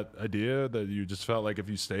part of that idea that you just felt like if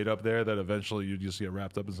you stayed up there that eventually you'd just get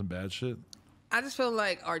wrapped up in some bad shit? I just feel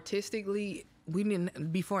like artistically, we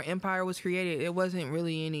didn't, before Empire was created, it wasn't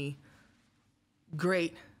really any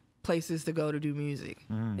great places to go to do music.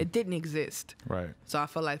 It didn't exist. Right. So I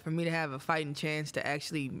felt like for me to have a fighting chance to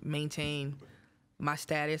actually maintain my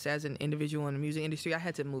status as an individual in the music industry, I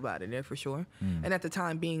had to move out of there for sure. And at the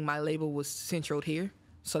time being, my label was centered here.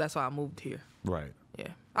 So that's why I moved here. Right. Yeah.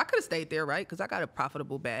 I could have stayed there, right? Because I got a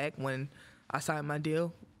profitable bag when I signed my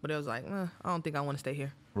deal. But it was like, I don't think I want to stay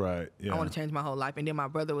here. Right. Yeah. I want to change my whole life. And then my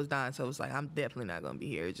brother was dying. So it was like, I'm definitely not going to be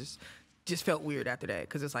here. It just felt weird after that.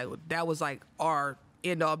 Because it's like, that was like our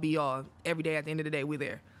end all be all. Every day at the end of the day, we're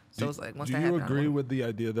there. So it's like, once that happened. Do you agree with the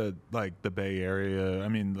idea that, like, the Bay Area, I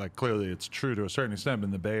mean, like, clearly it's true to a certain extent, but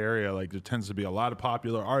in the Bay Area, like, there tends to be a lot of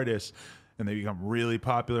popular artists, and they become really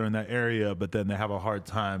popular in that area, but then they have a hard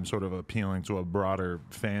time sort of appealing to a broader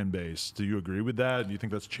fan base. Do you agree with that? Do you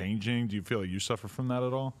think that's changing? Do you feel like you suffer from that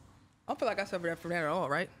at all? I don't feel like I suffer from that at all,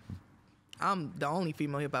 right? I'm the only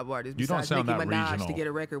female hip-hop artist you besides don't sound Nicki that Minaj regional. to get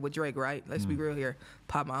a record with Drake, right? Let's be real here.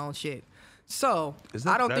 Pop my own shit. So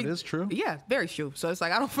I don't that think is true? Yeah, very true. So it's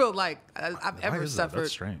like I don't feel like I've ever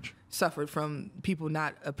That's strange. suffered from people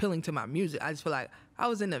not appealing to my music. I just feel like I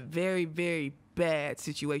was in a very, very bad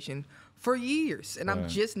situation for years, and I'm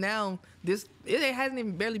just now it hasn't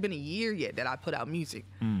even barely been a year yet that I put out music.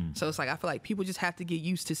 So it's like I feel like people just have to get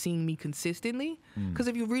used to seeing me consistently, because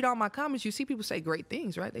if you read all my comments, you see people say great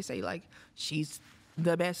things, right? They say like, she's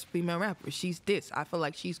the best female rapper, she's this, I feel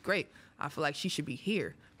like she's great, I feel like she should be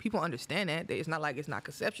here. People understand that. It's not like it's not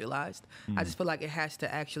conceptualized. I just feel like it has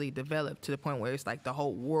to actually develop to the point where it's like the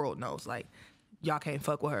whole world knows, like, y'all can't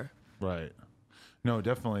fuck with her. Right. No,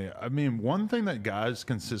 definitely. I mean, one thing that guys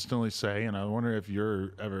consistently say, and I wonder if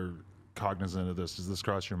you're ever cognizant of this, does this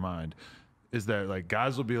cross your mind, is that, like,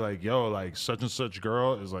 guys will be like, yo, like, such and such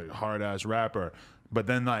girl is, like, hard-ass rapper. But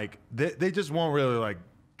then, like, they just won't really, like,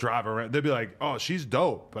 drive around. They'll be like, oh, she's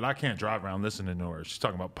dope, but I can't drive around listening to her. She's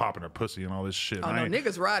talking about popping her pussy and all this shit. Oh, no,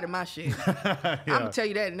 niggas riding my shit. I'm going to tell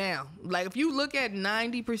you that now. Like, if you look at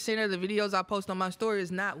 90% of the videos I post on my story, it's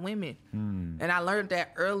not women. And I learned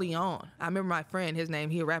that early on. I remember my friend, his name,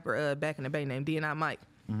 he a rapper back in the Bay named D&I Mike.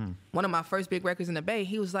 One of my first big records in the Bay,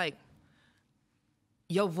 he was like,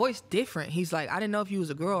 your voice different. He's like, I didn't know if you was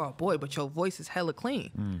a girl or a boy, but your voice is hella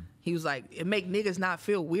clean. He was like, it make niggas not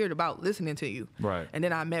feel weird about listening to you. Right. And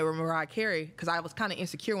then I met with Mariah Carey, because I was kind of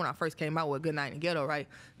insecure when I first came out with Good Night in the Ghetto, right?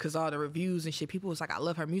 Because all the reviews and shit, people was like, I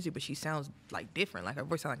love her music, but she sounds like different. Like her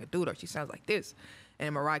voice sounds like a dude, or she sounds like this.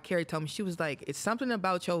 And Mariah Carey told me, she was like, it's something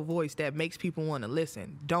about your voice that makes people want to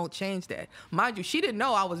listen. Don't change that. Mind you, she didn't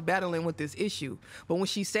know I was battling with this issue. But when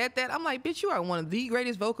she said that, I'm like, bitch, you are one of the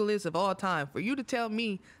greatest vocalists of all time. For you to tell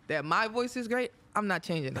me that my voice is great, I'm not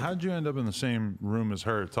changing it. How'd you end up in the same room as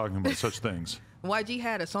her talking about such things? YG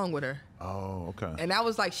had a song with her. Oh, okay. And I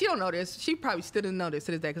was like, she don't know this. She probably still didn't know this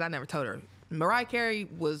to this day, because I never told her. Mariah Carey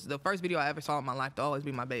was the first video I ever saw in my life to always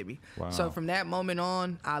be my baby. Wow. So from that moment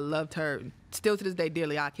on, I loved her. Still to this day,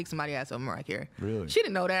 dearly, I kick somebody's ass over Mariah Carey. Really? She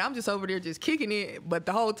didn't know that. I'm just over there just kicking it. But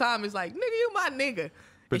the whole time, it's like, nigga, you my nigga.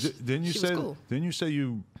 But didn't you say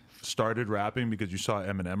you started rapping because you saw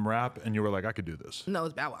Eminem rap and you were like, I could do this? No,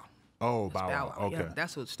 it's Bow Wow. Oh, Bow Wow. Okay. Yeah,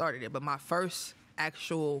 that's what started it. But my first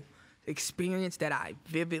actual experience that I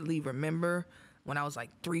vividly remember, when I was like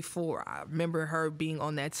 3, 4, I remember her being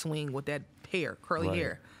on that swing with that curly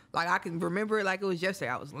hair. Like, I can remember it like it was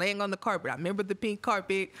yesterday. I was laying on the carpet. I remember the pink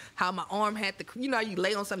carpet, how my arm had the, you know, you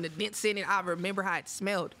lay on something, the dents in it. I remember how it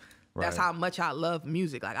smelled. Right. That's how much I love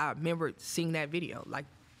music. Like, I remember seeing that video, like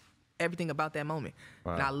everything about that moment.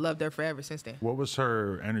 Wow. And I loved her forever since then. What was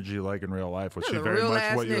her energy like in real life? Was she very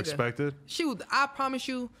much what you expected? I promise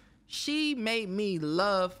you, she made me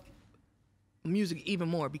love music even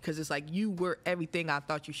more, because it's like, you were everything I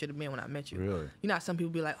thought you should have been when I met you. Really? You know how some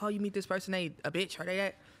people be like, oh, you meet this person, they a bitch, or they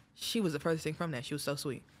that? She was the furthest thing from that. She was so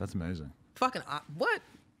sweet. That's amazing. Fucking, what?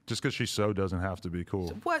 Just because she's so doesn't have to be cool.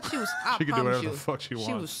 What? She was, she can do whatever the fuck she wants.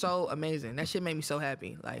 She was so amazing. That shit made me so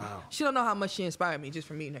happy. Like, wow. She don't know how much she inspired me just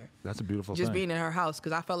from meeting her. That's a beautiful thing. Just being in her house,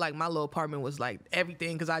 because I felt like my little apartment was like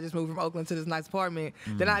everything, because I just moved from Oakland to this nice apartment.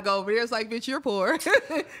 Then I go over there, it's like, bitch, you're poor.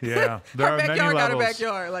 Yeah. There her are backyard many got levels. a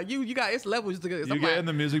backyard. Like, you got, it's levels to this. You get in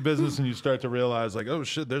the music business and you start to realize, like, oh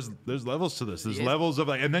shit, there's levels to this. There's levels of,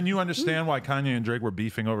 like, and then you understand why Kanye and Drake were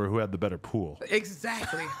beefing over who had the better pool.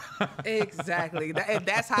 Exactly. Exactly.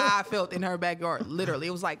 That's how I felt in her backyard. Literally.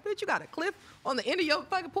 It was like, bitch, you got a cliff on the end of your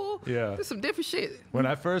fucking pool? Yeah. There's some different shit. When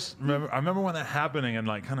I first remember, I remember when that happening and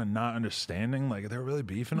like kind of not understanding, like they were really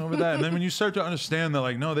beefing over that. And then when you start to understand that,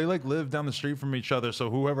 like, no, they like live down the street from each other. So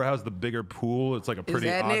whoever has the bigger pool, it's like a pretty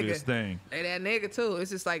obvious thing. They that nigga too. It's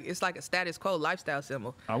just like, it's like a status quo lifestyle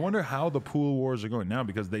symbol. I wonder how the pool wars are going now,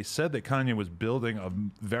 because they said that Kanye was building a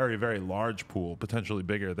very, very large pool, potentially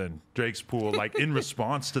bigger than Drake's pool, like in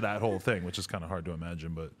response to that whole thing, which is kind of hard to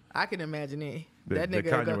imagine. but I can imagine it. That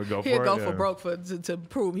nigga would go he'll for go it, for broke to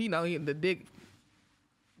prove he the dick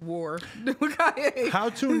war. How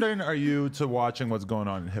tuned in are you to watching what's going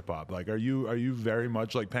on in hip hop? Like, are you very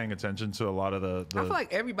much like paying attention to a lot of the I feel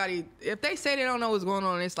like everybody, if they say they don't know what's going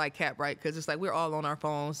on, it's like cap, right? Because it's like we're all on our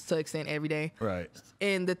phones to an extent every day. Right.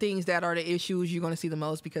 And the things that are the issues you're going to see the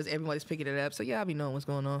most because everybody's picking it up. So yeah, I'll be knowing what's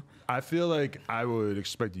going on. I feel like I would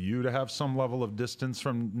expect you to have some level of distance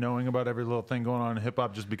from knowing about every little thing going on in hip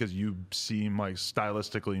hop, just because you seem like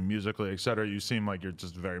stylistically, musically, etc. You seem like you're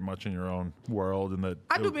just very much in your own world, and that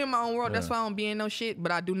I do be in my own world. Yeah. That's why I don't be in no shit.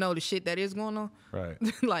 But I do know the shit that is going on. Right.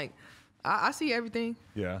 Like I see everything.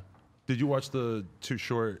 Yeah. Did you watch the Too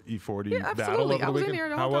Short E40 over battle over the I was weekend? In there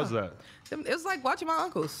the How whole was time. that? It was like watching my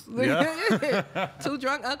uncles. Yeah? Two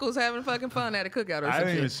drunk uncles having fucking fun at a cookout or something. I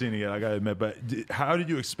haven't even seen it yet, I gotta admit. But how did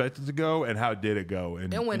you expect it to go, and how did it go?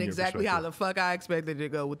 It went exactly how the fuck I expected it to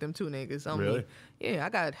go with them two niggas. Really? Yeah, I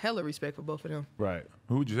got hella respect for both of them. Right.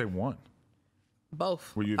 Who would you say won?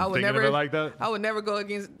 Both. Were you thinking of it like that? I would never go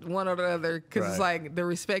against one or the other because Right. it's like the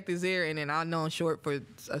respect is there, and then I've known Short for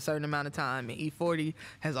a certain amount of time, and E40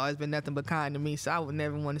 has always been nothing but kind to me, so I would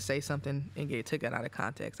never want to say something and get taken out of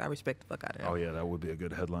context. I respect the fuck out of that. Oh yeah, that would be a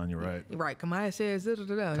good headline. You're right. Right. Kamaiyah says, and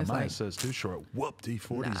it's Kamaiyah like, says Too Short whooped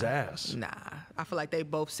E40's ass. Nah. I feel like they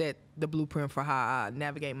both set the blueprint for how I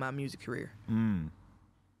navigate my music career.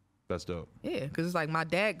 That's dope. Yeah, because it's like my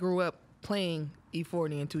dad grew up playing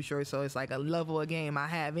E40 and Too Short, so it's like a level of game I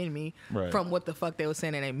have in me from what the fuck they were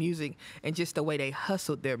saying in their music and just the way they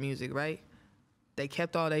hustled their music, right? They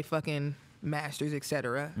kept all their fucking masters,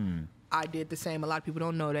 etc. I did the same. A lot of people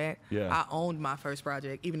don't know that. Yeah. I owned my first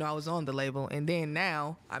project, even though I was on the label. And then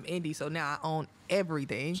now I'm indie, so now I own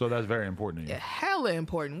everything. So that's very important to you. Yeah, hella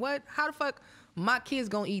important. What? How the fuck my kids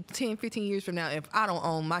gonna eat 10, 15 years from now if I don't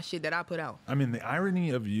own my shit that I put out? I mean, the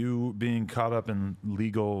irony of you being caught up in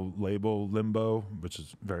legal label limbo, which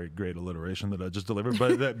is very great alliteration that I just delivered,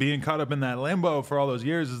 but that being caught up in that limbo for all those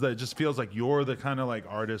years is that it just feels like you're the kind of like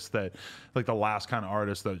artist that, like the last kind of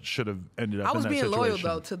artist that should have ended up in that situation. I was being loyal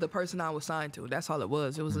though to the person I was signed to. That's all it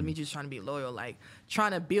was. It was me just trying to be loyal, like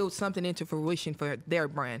trying to build something into fruition for their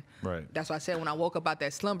brand. Right. That's why I said when I woke up out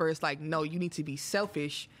that slumber, it's like, no, you need to be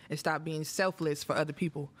selfish and stop being selfless for other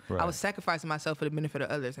people. Right. I was sacrificing myself for the benefit of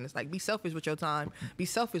others, and it's like, be selfish with your time, be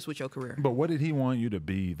selfish with your career. But what did he want you to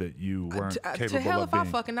be that you weren't capable to hell of if being?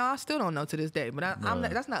 I fucking know. I still don't know to this day, but I'm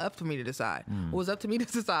not, that's not up to me to decide. What was up to me to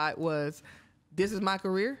decide was, this is my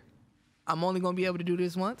career. I'm only gonna be able to do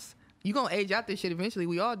this once. You gonna age out this shit eventually.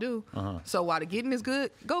 We all do. So while the getting is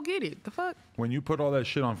good, go get it. The fuck? When you put all that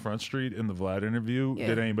shit on Front Street in the Vlad interview,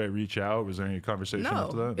 did anybody reach out? Was there any conversation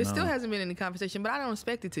after that? It still hasn't been any conversation, but I don't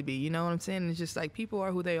expect it to be. You know what I'm saying? It's just like people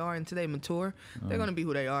are who they are, and until they mature, they're gonna be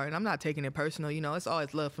who they are. And I'm not taking it personal. You know, it's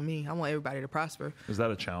always love for me. I want everybody to prosper. Is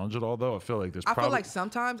that a challenge at all, though? I feel like I feel like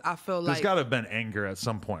sometimes I feel like there's got to have been anger at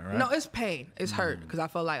some point, right? No, it's pain. It's hurt because I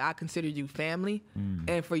feel like I considered you family,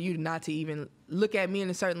 and for you not to even look at me in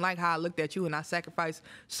a certain light how I looked at you, and I sacrificed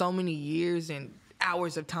so many years and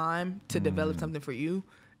hours of time to develop something for you,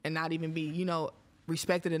 and not even be, you know,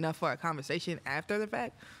 respected enough for a conversation after the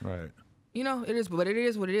fact. Right. You know, it is, but it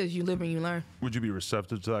is what it is. You live and you learn. Would you be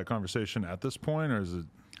receptive to that conversation at this point, or is it?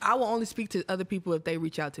 I will only speak to other people if they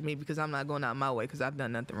reach out to me, because I'm not going out my way because I've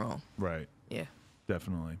done nothing wrong. Right. Yeah.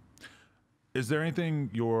 Definitely. Is there anything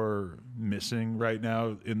you're missing right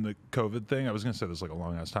now in the COVID thing? I was going to say this like a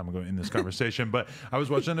long ass time ago in this conversation, but I was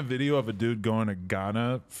watching a video of a dude going to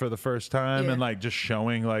Ghana for the first time and like just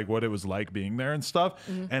showing like what it was like being there and stuff.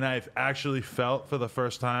 And I've actually felt for the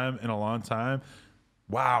first time in a long time,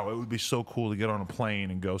 wow, it would be so cool to get on a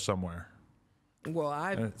plane and go somewhere. Well,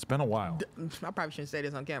 It's been a while. I probably shouldn't say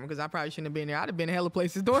this on camera because I probably shouldn't have been there. I'd have been in hella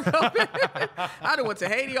places during COVID. I'd have went to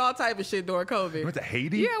Haiti, all type of shit during COVID. You went to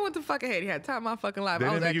Haiti? Yeah, I went to fucking Haiti. Had time of my fucking life. They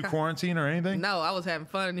I didn't was make you quarantine or anything? No, I was having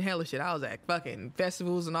fun and hella shit. I was at fucking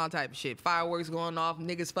festivals and all type of shit. Fireworks going off,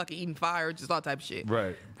 niggas fucking eating fire, just all type of shit.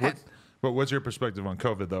 Right. But what's your perspective on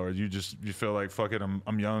COVID though? Or you feel like, fuck it,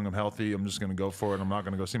 I'm young, I'm healthy, I'm just gonna go for it. I'm not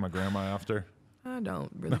gonna go see my grandma after. I don't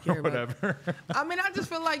really care about whatever. I mean, I just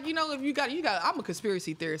feel like, you know, if you got, I'm a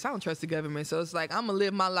conspiracy theorist. I don't trust the government. So it's like, I'm going to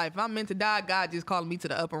live my life. If I'm meant to die, God just calling me to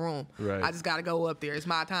the upper room. Right. I just got to go up there. It's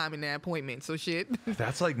my time in that appointment. So shit.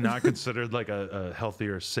 That's like not considered like a healthy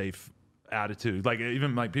or safe attitude. Like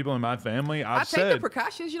even like people in my family, I take the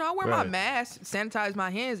precautions. You know, I wear my mask, sanitize my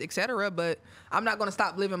hands, etc. But I'm not going to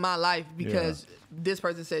stop living my life because this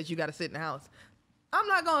person says you got to sit in the house. I'm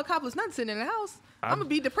not gonna accomplish nothing sitting in the house. I'm gonna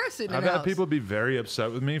be depressed sitting in the house. I've had people be very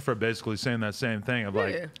upset with me for basically saying that same thing of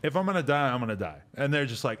like, if I'm gonna die, I'm gonna die, and they're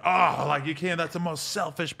just like, oh, like you can't. That's the most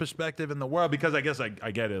selfish perspective in the world. Because I guess I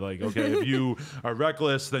get it. Like, okay, if you are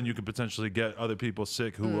reckless, then you could potentially get other people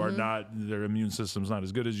sick who are not, their immune system's not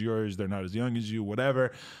as good as yours. They're not as young as you,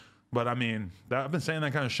 whatever. But I mean, I've been saying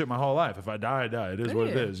that kind of shit my whole life. If I die, I die. It is what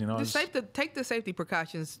it is, you know. Just take the safety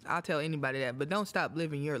precautions. I'll tell anybody that, but don't stop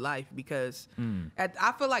living your life because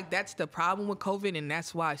I feel like that's the problem with COVID, and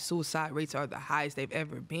that's why suicide rates are the highest they've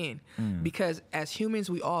ever been. Because as humans,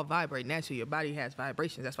 we all vibrate naturally. Your body has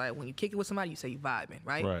vibrations. That's why when you kick it with somebody, you say you vibing,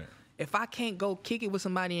 right? Right. If I can't go kick it with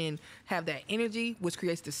somebody and have that energy, which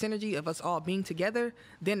creates the synergy of us all being together,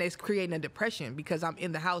 then it's creating a depression because I'm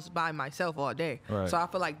in the house by myself all day. Right. So I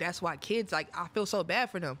feel like that's why kids, like, I feel so bad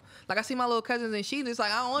for them. Like, I see my little cousins and she's just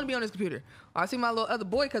like, I don't want to be on this computer. Or I see my little other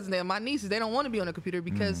boy cousins there, my nieces, they don't want to be on the computer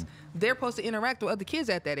because they're supposed to interact with other kids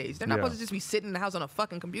at that age. They're not supposed to just be sitting in the house on a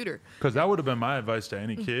fucking computer. Because that would have been my advice to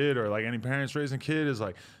any kid or like any parents raising kid is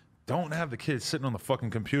like, don't have the kids sitting on the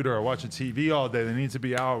fucking computer or watching TV all day. They need to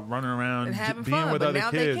be out running around and having being fun, with but other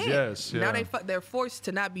now kids. They can't. Yes. Now they're forced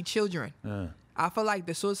to not be children. Yeah. I feel like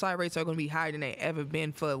the suicide rates are going to be higher than they ever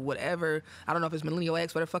been for whatever. I don't know if it's millennial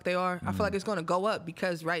X, whatever the fuck they are. I feel like it's going to go up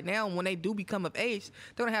because right now, when they do become of age,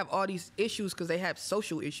 they're going to have all these issues because they have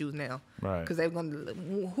social issues now. Right. Because they're going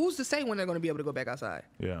to. Who's to say when they're going to be able to go back outside?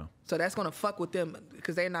 Yeah. So that's going to fuck with them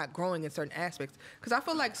because they're not growing in certain aspects. Because I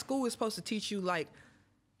feel like school is supposed to teach you like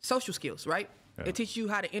social skills, right? Yeah. It teaches you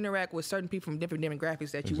how to interact with certain people from different demographics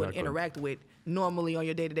that you wouldn't interact with normally on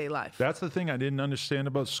your day-to-day life. That's the thing I didn't understand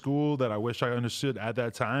about school that I wish I understood at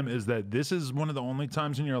that time is that this is one of the only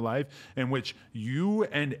times in your life in which you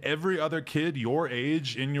and every other kid your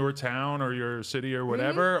age in your town or your city or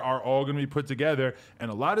whatever are all going to be put together.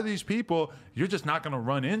 And a lot of these people you're just not going to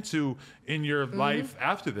run into in your life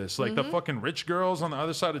after this. Like the fucking rich girls on the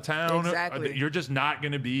other side of town. Exactly. You're just not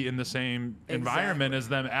going to be in the same environment as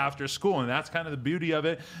them after school. And that's kind of the beauty of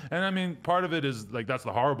it. And I mean, part of it is like, that's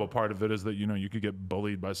the horrible part of it is that, you know, you could get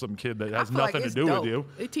bullied by some kid that has nothing to do with you.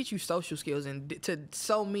 It teach you social skills and to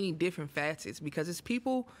so many different facets because it's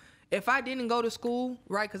people. If I didn't go to school,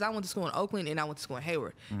 right, because I went to school in Oakland and I went to school in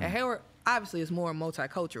Hayward. And Hayward, obviously, is more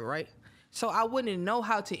multicultural, right? So I wouldn't know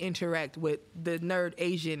how to interact with the nerd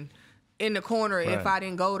Asian in the corner if I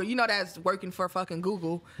didn't go to, you know, that's working for fucking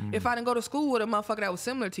Google. If I didn't go to school with a motherfucker that was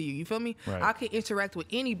similar to you feel me? I could interact with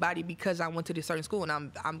anybody because I went to this certain school and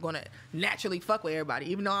I'm gonna naturally fuck with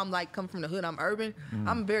everybody. Even though I'm like come from the hood, I'm urban,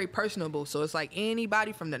 I'm very personable. So it's like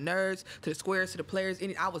anybody from the nerds to the squares to the players,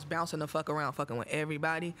 I was bouncing the fuck around fucking with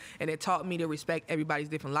everybody. And it taught me to respect everybody's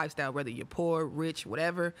different lifestyle, whether you're poor, rich,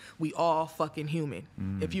 whatever, we all fucking human.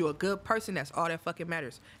 If you're a good person, that's all that fucking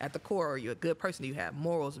matters. At the core, or you're a good person, you have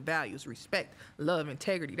morals, values, respect, love,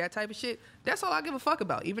 integrity, that type of shit. That's all I give a fuck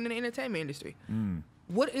about, even in the entertainment industry.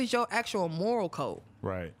 What is your actual moral code?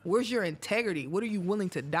 Right. Where's your integrity? What are you willing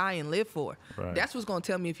to die and live for? Right. That's what's gonna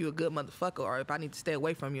tell me if you're a good motherfucker or if I need to stay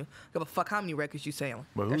away from you. Give a fuck how many records you selling.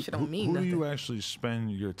 But that shit don't mean nothing. Who do you actually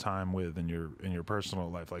spend your time with in your personal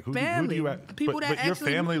life? Like who family. Do you people that but your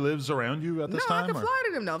family lives around you at this time? No, I can fly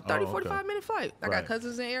to them though. 30, 45 okay. minute flight. I got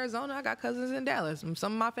cousins in Arizona. I got cousins in Dallas. And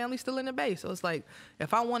some of my family's still in the Bay. So it's like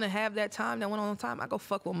if I want to have that time, that one-on-one time, I go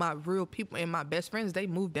fuck with my real people and my best friends. They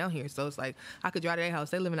moved down here, so it's like I could drive to their house.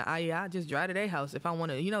 They live in the IE. I just drive to their house if I want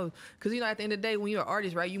to, you know. Because, you know, at the end of the day, when you're an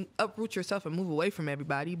artist, right, you uproot yourself and move away from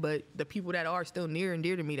everybody. But the people that are still near and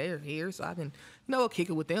dear to me, they're here. So I can, you know, kick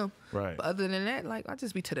it with them. Right. But other than that, like, I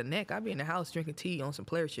just be to the neck. I be in the house drinking tea on some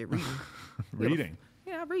player shit, reading. Reading?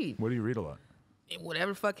 Yeah, I read. What do you read a lot?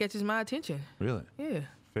 Whatever the fuck catches my attention. Really? Yeah.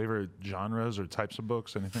 Favorite genres or types of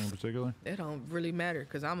books? Anything in particular? It don't really matter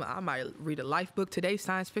because I might read a life book today,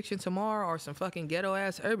 science fiction tomorrow, or some fucking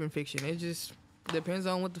ghetto-ass urban fiction. It just depends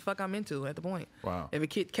on what the fuck I'm into at the point. Wow. If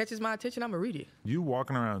it catches my attention, I'm going to read it. You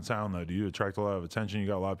walking around town, though, do you attract a lot of attention? You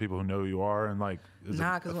got a lot of people who know who you are and, like,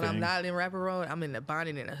 nah, because when I'm not in rapper road, I'm in the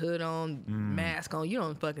bonnet and a hood on, mask on. You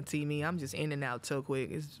don't fucking see me. I'm just in and out so quick.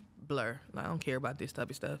 It's blur. Like, I don't care about this type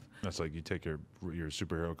of stuff. That's like you take your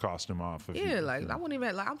superhero costume off. I wouldn't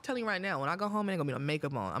even, like, I'm telling you right now, when I go home, ain't going to be no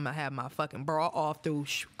makeup on. I'm going to have my fucking bra off,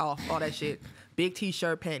 off, all that shit. Big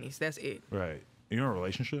T-shirt, panties. That's it. Right. Are you in a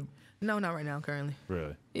relationship? No, not right now, currently.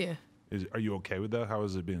 Really? Yeah. Are you okay with that? How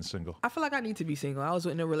is it being single? I feel like I need to be single. I was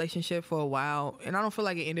in a relationship for a while, and I don't feel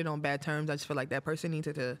like it ended on bad terms. I just feel like that person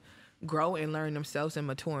needed to grow and learn themselves and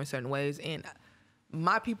mature in certain ways. And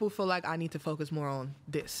my people feel like I need to focus more on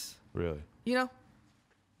this. Really? You know?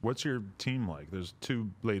 What's your team like? There's 2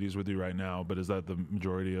 ladies with you right now, but is that the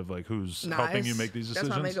majority of like who's helping you make these decisions?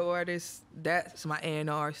 That's my makeup artist. That's my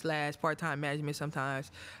A&R / part-time management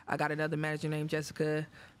sometimes. I got another manager named Jessica.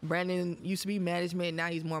 Brandon used to be management. Now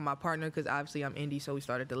he's more my partner because obviously I'm indie, so we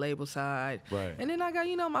started the label side. Right. And then I got,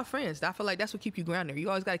 my friends. I feel like that's what keep you grounded. You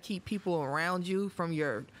always got to keep people around you from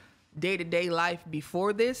your day-to-day life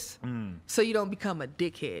before this so you don't become a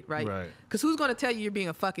dickhead, right? Because who's going to tell you you're being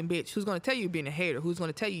a fucking bitch? Who's going to tell you you're being a hater? Who's going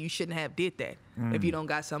to tell you shouldn't have did that if you don't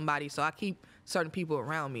got somebody? So I keep certain people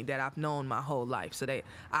around me that I've known my whole life so that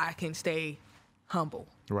I can stay humble.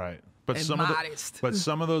 Right. But and some modest. But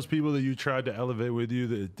some of those people that you tried to elevate with you,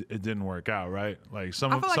 that it didn't work out, right? Like I feel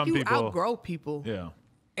like some you people outgrow people. Yeah.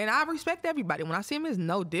 And I respect everybody. When I see them, it's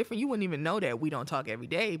no different. You wouldn't even know that we don't talk every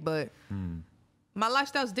day, but my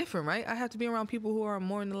lifestyle's different, right? I have to be around people who are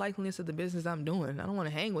more in the likeliness of the business I'm doing. I don't want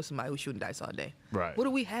to hang with somebody who's shooting dice all day. Right. What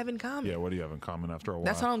do we have in common? Yeah, what do you have in common after a while?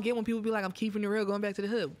 That's what I don't get when people be like, I'm keeping it real, going back to the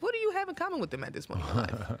hood. What do you have in common with them at this point in your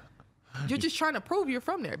life? You're just trying to prove you're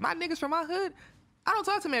from there. My niggas from my hood, I don't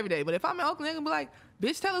talk to them every day, but if I'm in Oakland, they're going to be like,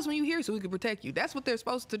 bitch, tell us when you here so we can protect you. That's what they're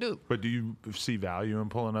supposed to do. But do you see value in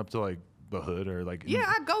pulling up to like the hood or like? Yeah,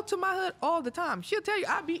 I go to my hood all the time. She'll tell you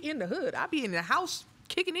I be in the hood. I be in the house,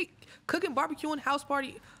 kicking it, cooking, barbecuing, house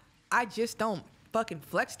party. I just don't fucking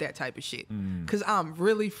flex that type of shit because I'm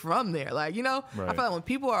really from there. Like, I feel like when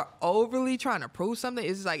people are overly trying to prove something,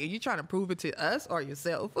 it's like, are you trying to prove it to us or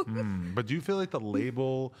yourself? But do you feel like the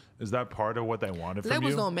label, is that part of what they wanted from you?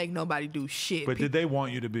 Labels don't make nobody do shit. But did they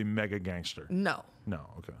want you to be mega gangster? No. No,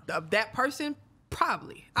 okay. That person,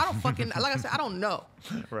 probably. I don't fucking, like I said, I don't know.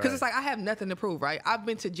 Because it's like, I have nothing to prove, right? I've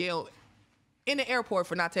been to jail in the airport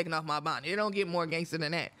for not taking off my bonnet. It don't get more gangster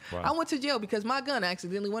than that. Wow. I went to jail because my gun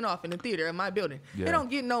accidentally went off in the theater in my building. Yeah. It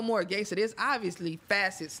don't get no more gangster. There's obviously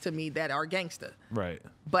facets to me that are gangster. Right.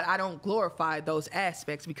 But I don't glorify those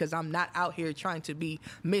aspects because I'm not out here trying to be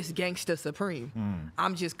Miss Gangsta Supreme.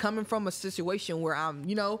 I'm just coming from a situation where I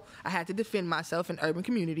had to defend myself in urban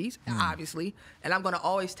communities, obviously, and I'm going to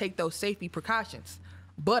always take those safety precautions.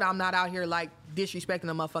 But I'm not out here like disrespecting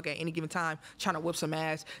a motherfucker at any given time, trying to whip some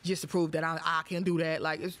ass just to prove that I can do that.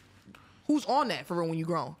 Like, who's on that for real when you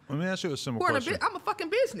grown? Let me ask you a simple question. I'm a fucking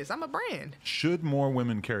business. I'm a brand. Should more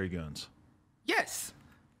women carry guns? Yes.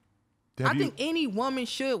 I think any woman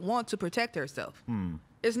should want to protect herself.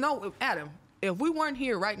 It's no, Adam, if we weren't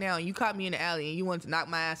here right now and you caught me in the alley and you wanted to knock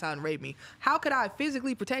my ass out and rape me, how could I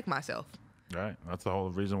physically protect myself? Right. That's the whole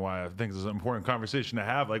reason why I think this is an important conversation to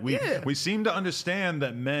have. Like we seem to understand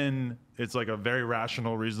that men, it's like a very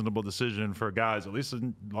rational, reasonable decision for guys, at least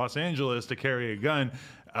in Los Angeles, to carry a gun.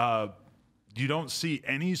 You don't see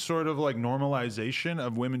any sort of like normalization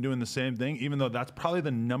of women doing the same thing, even though that's probably the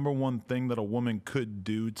 #1 thing that a woman could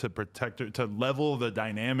do to protect her, to level the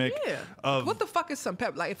dynamic of... What the fuck is some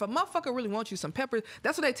pepper? Like, if a motherfucker really wants you some pepper,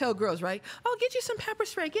 that's what they tell girls, right? Oh, get you some pepper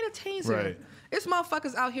spray, get a taser. Right. It's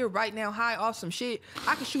motherfuckers out here right now high off some shit.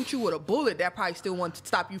 I can shoot you with a bullet that probably still wants to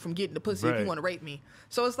stop you from getting the pussy if you want to rape me.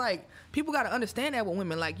 So it's like, people got to understand that with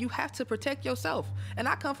women. Like, you have to protect yourself. And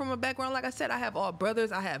I come from a background, like I said, I have all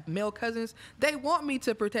brothers, I have male cousins. They want me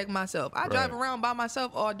to protect myself. I drive around by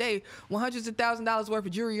myself all day with hundreds of $1,000s worth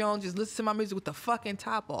of jewelry on, just listen to my music with the fucking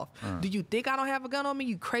top off. Do you think I don't have a gun on me?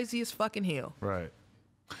 You crazy as fucking hell. Right.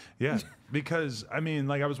 Yeah, because I mean,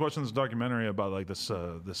 like I was watching this documentary about like this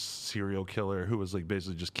serial killer who was like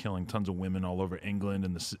basically just killing tons of women all over England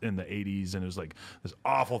in the 80s, and it was like this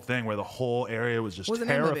awful thing where the whole area was just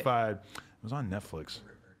terrified. It was on Netflix.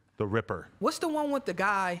 The Ripper. What's the one with the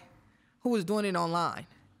guy who was doing it online?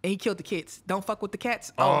 And he killed the kids. Don't fuck with the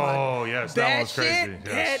cats. Oh yes, that was crazy.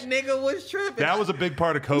 Yes. That nigga was tripping. That was a big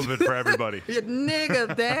part of COVID for everybody.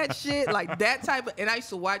 Nigga, that shit, like that type of, and I used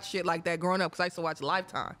to watch shit like that growing up because I used to watch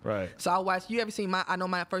Lifetime. Right. So I watched, you ever seen I know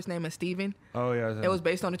my first name is Steven. Oh yeah. It was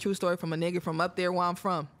based on a true story from a nigga from up there where I'm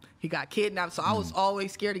from. He got kidnapped, so I was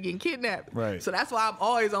always scared of getting kidnapped. Right. So that's why I'm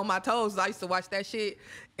always on my toes. I used to watch that shit.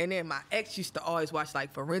 And then my ex used to always watch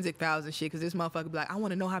like Forensic Files and shit, because this motherfucker be like, I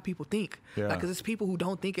want to know how people think. Yeah. Like, because it's people who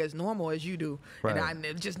don't think as normal as you do. Right.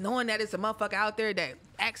 And just knowing that it's a motherfucker out there that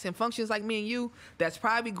acts and functions like me and you, that's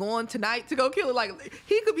probably going tonight to go kill it. Like,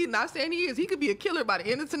 he could be, not saying he is, he could be a killer by the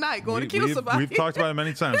end of tonight going to kill somebody. We've talked about it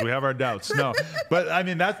many times. We have our doubts. No. But I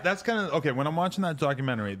mean, that's kind of, okay, when I'm watching that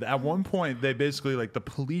documentary, at one point, they basically, like, the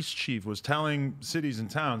police chief was telling cities and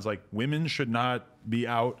towns, like, women should not be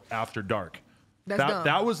out after dark.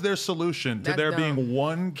 That was their solution to there being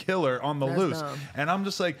one killer on the loose. Dumb. And I'm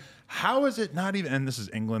just like, how is it not even, and this is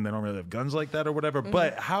England, they don't really have guns like that or whatever,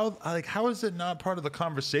 but how is it not part of the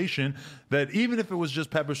conversation that even if it was just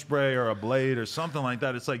pepper spray or a blade or something like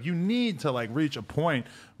that, it's like you need to like reach a point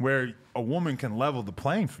where a woman can level the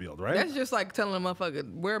playing field, right? That's just like telling a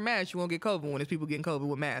motherfucker, wear a mask, you won't get COVID when there's people getting COVID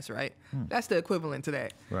with masks, right? That's the equivalent to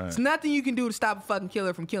that. Right. It's nothing you can do to stop a fucking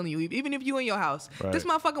killer from killing you, even if you in your house. Right. This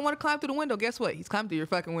motherfucker want to climb through the window, guess what? He's climbed through your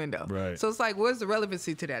fucking window. Right. So it's like, where's the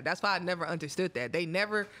relevancy to that? That's why I never understood that. They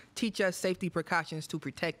never teach us safety precautions to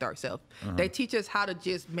protect ourselves. They teach us how to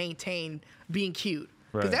just maintain being cute.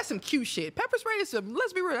 Because that's some cute shit. Pepper spray is some,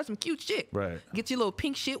 let's be real, that's some cute shit. Right. Get your little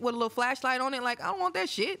pink shit with a little flashlight on it. Like, I don't want that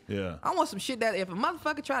shit. Yeah. I want some shit that if a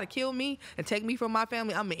motherfucker try to kill me and take me from my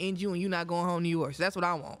family, I'm going to end you and you not going home to yours. That's what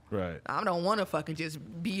I want. Right. I don't want to fucking just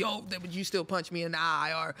be over there, but you still punch me in the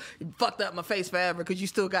eye or fucked up my face forever because you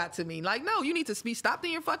still got to me. Like, no, you need to be stopped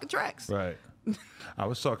in your fucking tracks. Right. I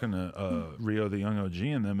was talking to Rio, the young OG,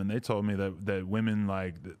 and them, and they told me that women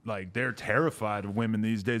like they're terrified of women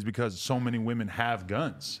these days because so many women have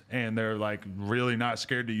guns and they're like really not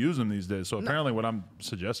scared to use them these days. So apparently, what I'm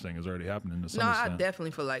suggesting is already happening to some extent. I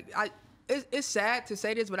definitely feel like it's sad to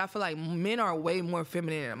say this, but I feel like men are way more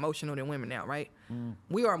feminine and emotional than women now, right?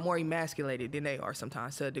 We are more emasculated than they are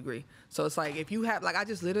sometimes to a degree. So it's like if you have, like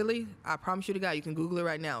I promise you to God, you can Google it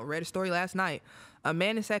right now. Read a story last night. A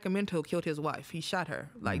man in Sacramento killed his wife. He shot her,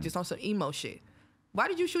 like just on some emo shit. Why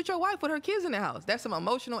did you shoot your wife with her kids in the house? That's some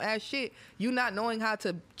emotional ass shit. You not knowing how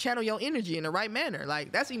to channel your energy in the right manner.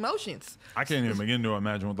 Like, that's emotions. I can't even begin to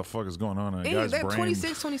imagine what the fuck is going on in a guy's brain.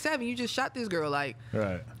 26, 27, you just shot this girl, like.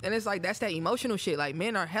 Right. And it's like, that's that emotional shit. Like,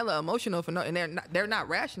 men are hella emotional for no, and they're not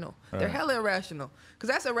rational. Right. They're hella irrational. Because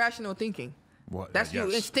that's irrational thinking. What? That's you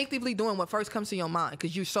instinctively doing what first comes to your mind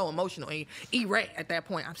because you're so emotional and irate at that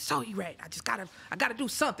point. I'm so irate. I gotta do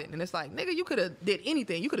something. And it's like, nigga, you could have did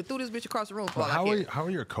anything. You could have threw this bitch across the room for all I care. How are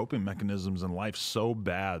your coping mechanisms in life so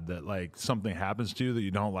bad that like something happens to you that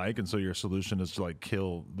you don't like, and so your solution is to like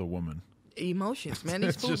kill the woman? Emotions, man.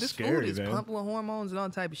 This food is pumped with hormones and all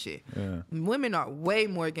type of shit. Yeah. Women are way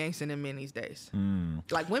more gangster than men these days.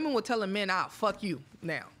 Like women will tell a man, "I'll fuck you"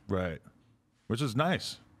 now. Right. Which is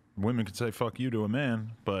nice. Women can say "fuck you" to a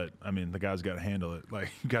man, but I mean, the guy's got to handle it.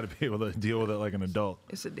 Like, you got to be able to deal with it like an adult.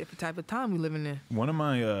 It's a different type of time we living in. One of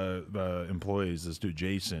my employees, this dude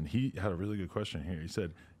Jason, he had a really good question here. He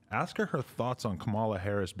said, "Ask her thoughts on Kamala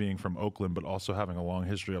Harris being from Oakland, but also having a long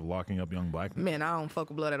history of locking up young black men." Man, I don't fuck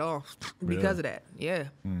with blood at all because of that. Yeah.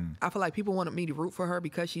 I feel like people wanted me to root for her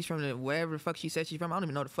because she's from wherever the fuck she said she's from. I don't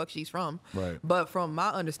even know the fuck she's from. Right. But from my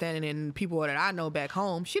understanding and people that I know back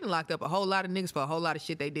home, she done locked up a whole lot of niggas for a whole lot of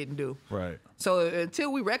shit they didn't do. Right. So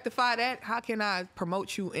until we rectify that, how can I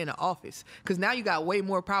promote you in an office? Because now you got way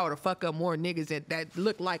more power to fuck up more niggas that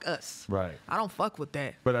look like us. Right. I don't fuck with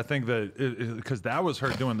that. But I think that because that was her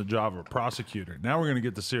doing the job of a prosecutor. Now we're going to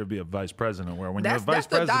get to see her be a vice president, where when you're a vice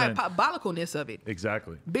president... That's the diabolicalness of it.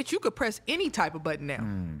 Exactly. Bitch, you could press any type of button now.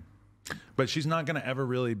 But she's not going to ever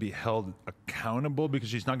really be held accountable because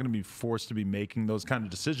she's not going to be forced to be making those kind of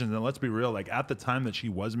decisions. And let's be real, like at the time that she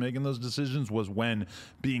was making those decisions was when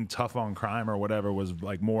being tough on crime or whatever was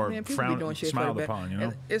like more smiled upon, you know?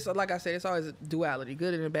 And it's like I said, it's always a duality,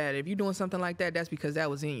 good and bad. If you're doing something like that, that's because that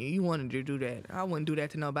was in you. You wanted to do that. I wouldn't do that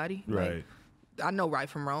to nobody. Right. Like, I know right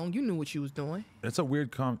from wrong. You knew what you was doing. It's a weird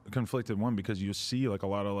conflicted one because you see like a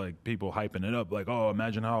lot of like people hyping it up, like, oh,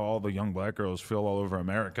 imagine how all the young black girls feel all over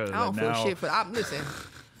America. I don't feel shit for that. Listen,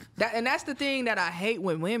 and that's the thing that I hate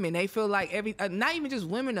when women, they feel like not even just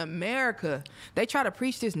women in America, they try to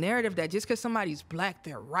preach this narrative that just because somebody's black,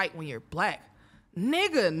 they're right when you're black.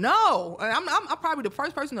 Nigga, no. I'm probably the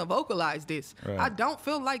first person to vocalize this. Right. I don't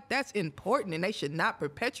feel like that's important, and they should not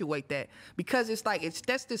perpetuate that because it's like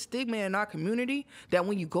that's the stigma in our community that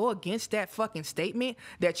when you go against that fucking statement,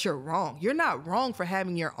 that you're wrong. You're not wrong for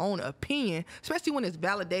having your own opinion, especially when it's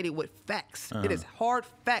validated with facts. It is hard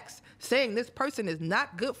facts saying this person is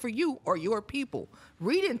not good for you or your people.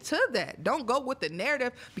 Read into that. Don't go with the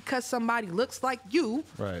narrative because somebody looks like you.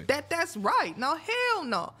 Right. That's right. No, hell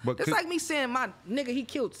no. It's like me saying my nigga, he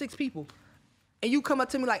killed 6 people. And you come up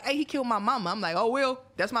to me like, hey, he killed my mama. I'm like, oh, well,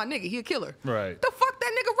 that's my nigga. He a killer. Right. The fuck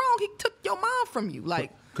that nigga wrong? He took your mom from you. Like,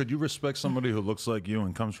 could you respect somebody who looks like you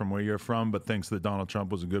and comes from where you're from but thinks that Donald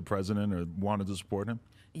Trump was a good president or wanted to support him?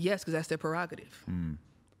 Yes, because that's their prerogative.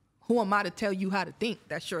 Who am I to tell you how to think?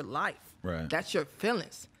 That's your life. Right. That's your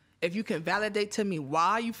feelings. If you can validate to me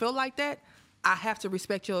why you feel like that, I have to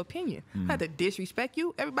respect your opinion. I have to disrespect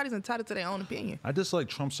you. Everybody's entitled to their own opinion. I dislike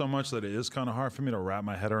Trump so much that it is kind of hard for me to wrap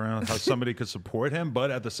my head around how somebody could support him.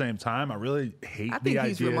 But at the same time, I really hate the idea. I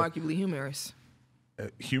think he's remarkably humorous.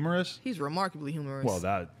 Humorous? He's remarkably humorous. Well,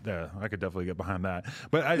 I could definitely get behind that.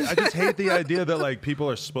 But I just hate the idea that like people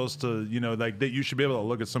are supposed to, like that you should be able to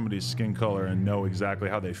look at somebody's skin color and know exactly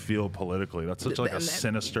how they feel politically. That's such like a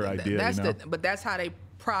sinister idea. But that's how they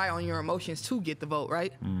pry on your emotions to get the vote,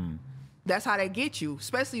 right? That's how they get you,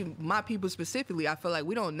 especially my people specifically. I feel like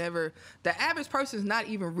the average person's not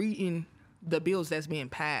even reading the bills that's being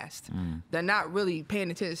passed. They're not really paying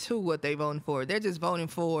attention to what they voting for. They're just voting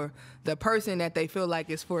for the person that they feel like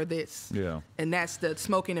is for this. Yeah. And that's the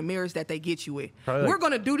smoke and the mirrors that they get you with. Probably We're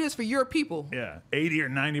going to do this for your people. Yeah. 80 or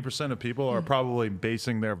 90% of people are probably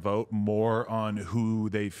basing their vote more on who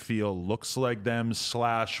they feel looks like them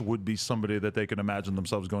 / would be somebody that they can imagine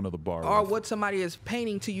themselves going to the bar Or with. what somebody is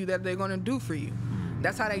painting to you that they're going to do for you.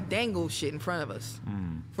 That's how they dangle shit in front of us.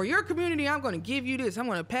 For your community, I'm going to give you this. I'm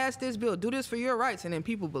going to pass this bill. Do this for your rights. And then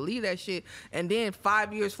people believe that shit. And then 4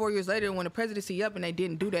 years later, when the presidency up and they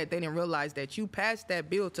didn't do that, they didn't realize that you passed that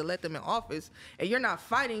bill to let them in office. And you're not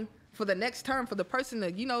fighting for the next term for the person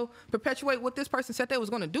to, perpetuate what this person said they was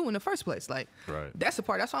going to do in the first place. Like, That's the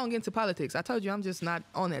part. That's why I don't get into politics. I told you I'm just not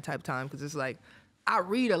on that type of time because it's like, I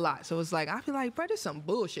read a lot. So it's like, I feel like, bro, this is some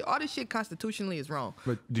bullshit. All this shit constitutionally is wrong.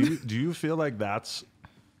 But do you feel like that's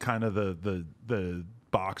kind of the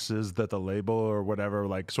boxes that the label or whatever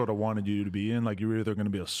like sort of wanted you to be in? Like you're either going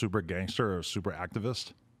to be a super gangster or a super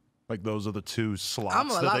activist. Like those are the two slots.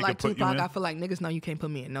 I'm a that lot they like could put Tupac. you in. I feel like niggas know you can't put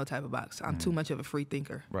me in no type of box. I'm too much of a free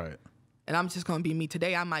thinker. Right. And I'm just gonna be me.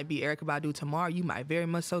 Today I might be Erykah Badu. Tomorrow you might very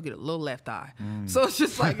much so get a little left eye. So it's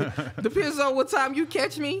just like depends on what time you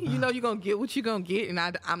catch me. You're gonna get what you're gonna get, and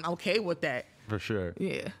I'm okay with that. For sure.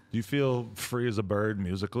 Yeah. Do you feel free as a bird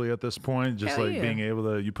musically at this point? Just Hell like yeah. being able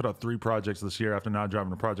to, you put out 3 projects this year after not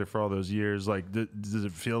dropping a project for all those years. Like, does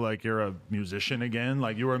it feel like you're a musician again?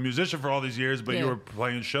 Like you were a musician for all these years, but you were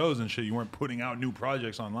playing shows and shit. You weren't putting out new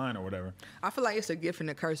projects online or whatever. I feel like it's a gift and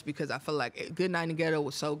a curse because I feel like Good Night in the Ghetto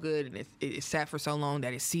was so good and it sat for so long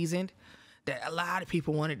that it's seasoned that a lot of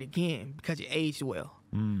people want it again because it aged well.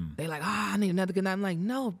 They like, I need another good night. I'm like,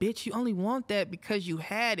 no, bitch, you only want that because you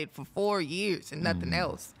had it for 4 years and nothing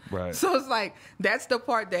else. Right. So it's like, that's the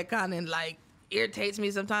part that kind of like irritates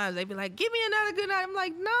me sometimes. They be like, give me another good night. I'm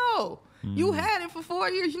like, no, you had it for 4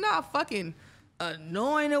 years. You know how fucking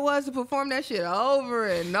annoying it was to perform that shit over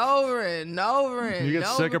and over and over and You get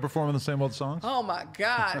over. sick of performing the same old songs? Oh my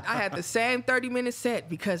God. I had the same 30-minute set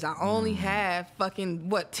because I only have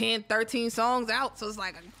fucking, 10, 13 songs out. So it's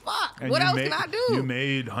like, fuck, And what else can I do? You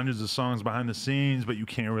made hundreds of songs behind the scenes, but you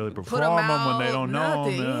can't really perform Put them them out, when they don't know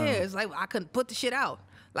nothing. them. Yeah, it's like I couldn't put the shit out.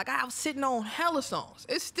 Like I was sitting on hella songs.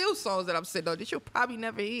 It's still songs that I'm sitting on that you'll probably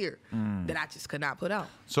never hear that I just could not put out.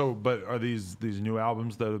 So, but are these new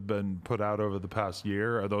albums that have been put out over the past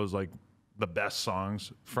year, are those like the best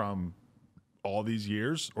songs from all these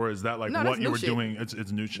years? Or is that like No, what that's you new were shit. doing?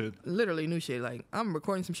 It's new shit? Literally new shit. Like I'm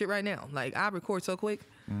recording some shit right now. Like I record so quick.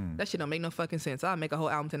 That shit don't make no fucking sense. I'll make a whole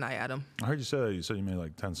album tonight, Adam. I heard you say that. You said you made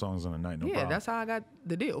like 10 songs in a night. No Yeah, problem. that's how I got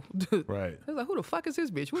the deal. Right. I was like, who the fuck is this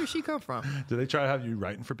bitch? Where did she come from? Did they try to have you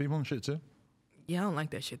writing for people and shit too? Yeah, I don't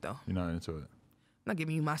like that shit though. You're not into it? I'm not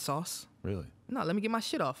giving you my sauce. Really? No, let me get my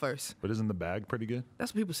shit off first. But isn't the bag pretty good?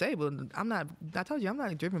 That's what people say, but I'm not. I told you, I'm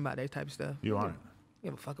not driven by that type of stuff. You aren't.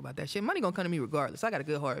 Give a fuck about that shit. Money gonna come to me regardless. I got a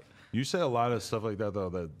good heart. You say a lot of stuff like that though,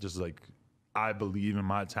 that just like, I believe in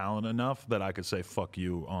my talent enough that I could say fuck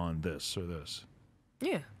you on this or this.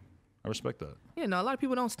 Yeah. I respect that. Yeah, no, a lot of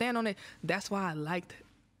people don't stand on it. That's why I liked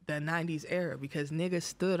the 90s era because niggas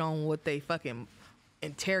stood on what they fucking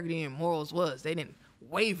integrity and morals was. They didn't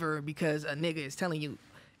waver because a nigga is telling you,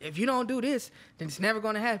 if you don't do this, then it's never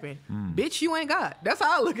gonna happen. Bitch, you ain't God. That's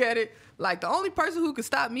how I look at it. Like the only person who could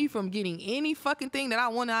stop me from getting any fucking thing that I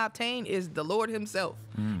want to obtain is the Lord himself.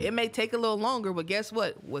 It may take a little longer, but guess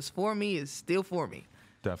what? What's for me is still for me.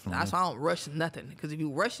 Definitely. That's why I don't rush nothing. Because if you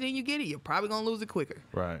rush it and you get it, you're probably gonna lose it quicker.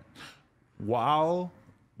 Right. While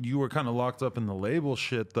you were kind of locked up in the label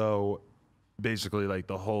shit though, basically like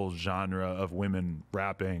the whole genre of women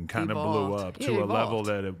rapping kind of blew up to a level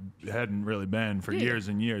that it hadn't really been for years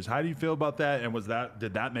and years. How do you feel about that? And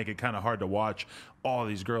did that make it kind of hard to watch all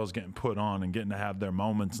these girls getting put on and getting to have their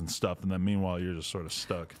moments and stuff, and then meanwhile you're just sort of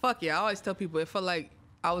stuck? Fuck yeah. I always tell people it felt like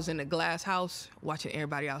I was in a glass house watching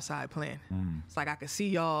everybody outside playing. It's like I could see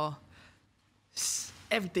y'all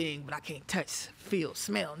everything, but I can't touch, feel,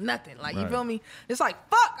 smell, nothing. Like, you feel me? It's like,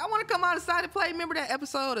 fuck, I want to come outside and play. Remember that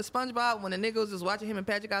episode of SpongeBob when the nigga was just watching him and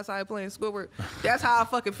Patrick outside playing Squidward? That's how I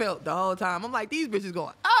fucking felt the whole time. I'm like, these bitches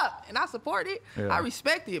going up, and I support it. I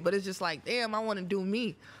respect it, but it's just like, damn, I want to do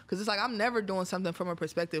me, because it's like I'm never doing something from a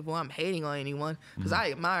perspective where I'm hating on anyone, because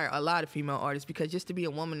I admire a lot of female artists, because just to be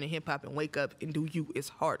a woman in hip hop and wake up and do you is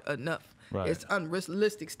hard enough. Right. It's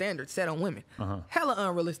unrealistic standards set on women. Hella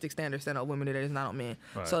unrealistic standards set on women that is not on men.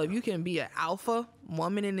 Right. So if you can be an alpha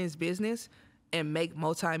woman in this business and make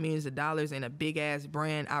multi-millions of dollars in a big ass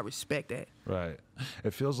brand, I respect that. Right.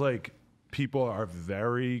 It feels like people are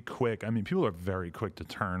very quick. I mean, people are very quick to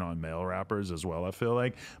turn on male rappers as well, I feel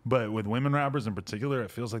like. But with women rappers in particular, it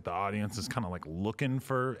feels like the audience is kind of like looking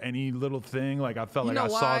for any little thing. Like I felt like I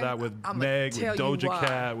saw that with Meg, with Doja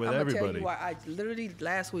Cat, with everybody. Tell you why. I literally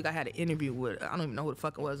last week I had an interview with, I don't even know who the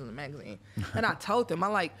fuck it was in the magazine. And I told them,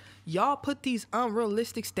 I'm like, y'all put these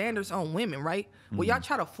unrealistic standards on women, right? Well, y'all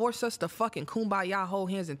try to force us to fucking kumbaya, hold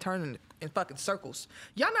hands and turn in fucking circles.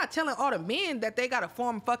 Y'all not telling all the men that they gotta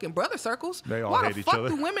form fucking brother circles. They all Why hate the each fuck other?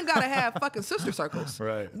 do women gotta have fucking sister circles?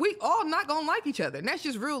 Right. We all not gonna like each other, and that's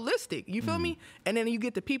just realistic. You feel me? And then you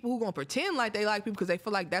get the people who gonna pretend like they like people because they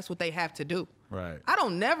feel like that's what they have to do. Right. I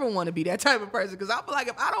don't never want to be that type of person, because I feel like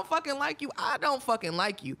if I don't fucking like you, I don't fucking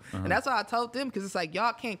like you. And that's why I told them, because it's like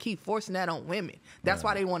y'all can't keep forcing that on women. That's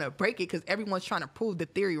why they want to break it, because everyone's trying to prove the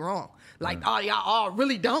theory wrong. Like, oh, y'all all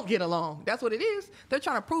really don't get along. That's what it is. They're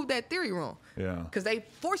trying to prove that theory wrong. Yeah. Because they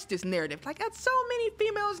forced this narrative. Like, got so many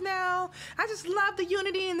females now. I just love the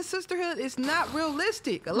unity and the sisterhood. It's not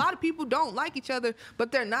realistic. A lot of people don't like each other,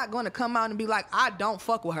 but they're not going to come out and be like, I don't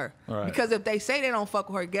fuck with her. Right. Because if they say they don't fuck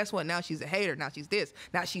with her, guess what? Now she's a hater. Now she's this.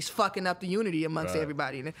 Now she's fucking up the unity amongst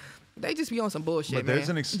everybody. And they just be on some bullshit, But there's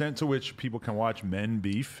an extent to which people can watch men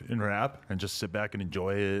beef in rap and just sit back and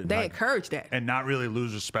enjoy it. They encourage that. And not really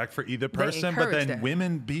lose respect for either person. But then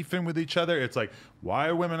women beefing with each other, it's like, why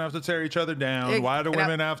do women have to tear each other down? Why do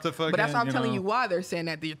women have to fucking, But that's why I'm telling you why they're saying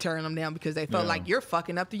that they're tearing them down, because they felt like you're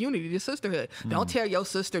fucking up the unity, the sisterhood. Don't tear your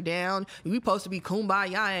sister down. We supposed to be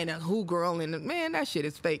kumbaya and a who girl. And man, that shit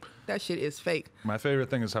is fake. That shit is fake. My favorite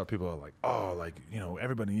thing is how people are like, oh, like, you know,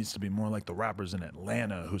 everybody needs to be more like the rappers in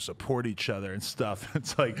Atlanta who support each other and stuff.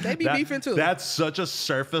 It's like they be beefing too. That's such a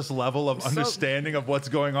surface level of understanding of what's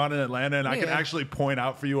going on in Atlanta, and I can actually point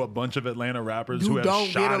out for you a bunch of Atlanta rappers who have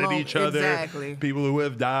shot at each other, people who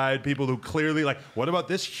have died, people who clearly like, what about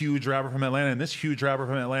this huge rapper from Atlanta and this huge rapper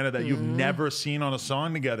from Atlanta that you've never seen on a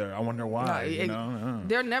song together? I wonder why. You know?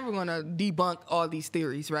 They're never gonna debunk all these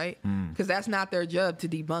theories, right? Because that's not their job to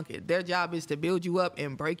debunk it. Their job is to build you up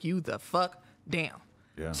and break you the fuck down.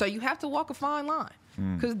 Yeah. So you have to walk a fine line,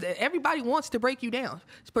 because everybody wants to break you down,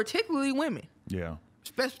 particularly women. Yeah.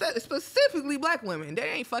 Specifically black women. They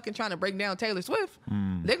ain't fucking trying to break down Taylor Swift.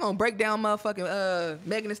 They're gonna break down motherfucking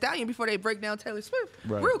Megan Thee Stallion before they break down Taylor Swift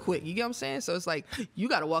real quick. You get what I'm saying? So it's like, you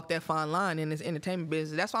gotta walk that fine line in this entertainment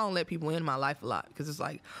business. That's why I don't let people in my life a lot, because it's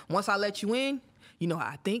like, once I let you in, you know how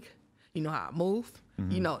I think, you know how I move,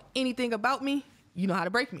 you know anything about me, you know how to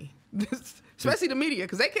break me. Especially the media,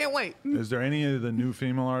 because they can't wait. Is there any of the new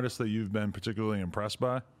female artists that you've been particularly impressed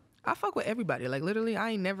by? I fuck with everybody. Like, literally,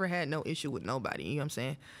 I ain't never had no issue with nobody. You know what I'm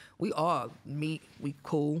saying? We all meet. We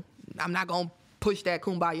cool. I'm not going to push that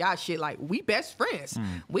kumbaya shit. Like, we best friends.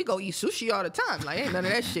 We go eat sushi all the time. Like, ain't none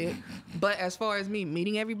of that shit. But as far as me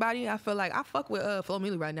meeting everybody, I feel like I fuck with Flo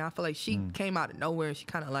Milli right now. I feel like she came out of nowhere and she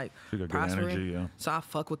kind of like prospering. Energy, So I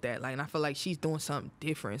fuck with that. Like, and I feel like she's doing something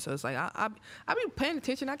different. So it's like, I be paying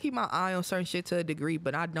attention. I keep my eye on certain shit to a degree,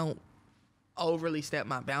 but I don't overly step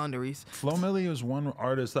my boundaries. Flo Milli is one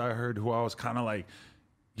artist I heard who I was kind of like,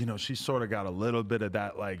 you know, she sort of got a little bit of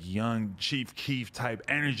that like young Chief Keef type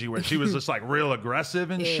energy where she was just like real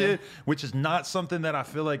aggressive and shit, which is not something that I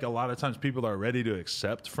feel like a lot of times people are ready to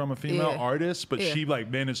accept from a female artist, but she like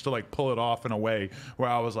managed to like pull it off in a way where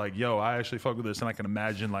I was like, yo, I actually fuck with this, and I can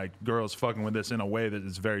imagine like girls fucking with this in a way that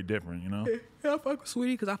is very different, you know? Yeah, I fuck with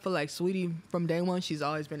Sweetie, because I feel like Sweetie from day one, she's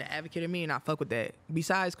always been an advocate of me, and I fuck with that.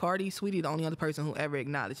 Besides Cardi, Sweetie the only other person who ever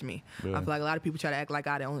acknowledged me. I feel like a lot of people try to act like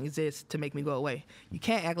I don't exist to make me go away. You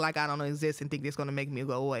can't act like I don't exist and think it's gonna make me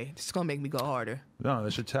go away. It's gonna make me go harder. No,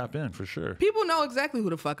 they should tap in for sure. People know exactly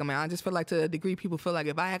who the fuck I'm at. I just feel like to a degree, people feel like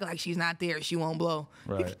if I act like she's not there, she won't blow.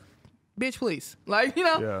 Right. Bitch, please. Like, you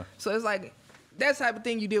know? Yeah. So it's like, that's the type of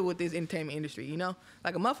thing you deal with this entertainment industry, you know?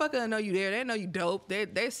 Like, a motherfucker know you there, they know you dope,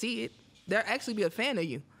 they see it. They'll actually be a fan of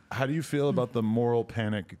you. How do you feel about the moral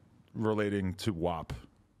panic relating to WAP?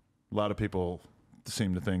 A lot of people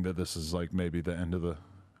seem to think that this is like maybe the end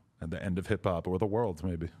of hip hop or the world,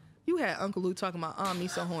 maybe. You had Uncle Luke talking about me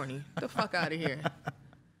so horny. The fuck out of here.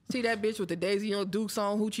 See that bitch with the Daisy Dukes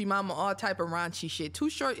on, Hoochie Mama, all type of raunchy shit. Too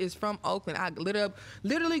Short is from Oakland. I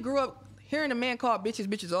literally grew up hearing a man call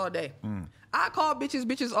bitches all day. I call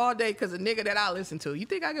bitches all day because a nigga that I listen to. You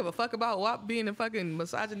think I give a fuck about WAP being a fucking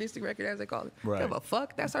misogynistic record, as they call it? Right. Give a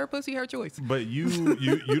fuck? That's her pussy, her choice. But you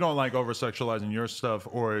don't like over sexualizing your stuff,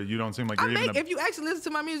 or you don't seem like you're if you actually listen to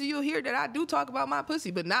my music, you'll hear that I do talk about my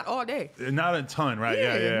pussy, but not all day. Not a ton, right?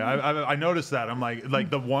 Yeah. I noticed that. I'm like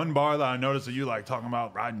the one bar that I noticed that you like talking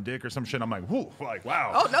about riding dick or some shit. I'm like, whoo, like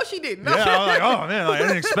wow. Oh no, she didn't. No. Yeah, I was like, oh man, like, I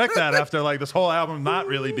didn't expect that after like this whole album not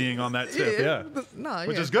really being on that tip. Yeah.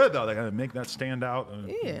 Which is good though. They gotta make that stand out.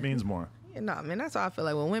 It means more. Yeah, no, man, that's how I feel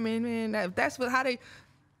like with women, man. That's how they.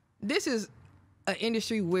 This is an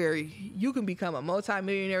industry where you can become a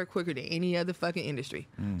multi-millionaire quicker than any other fucking industry.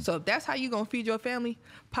 So if that's how you gonna feed your family,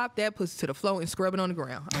 pop that pussy to the floor and scrub it on the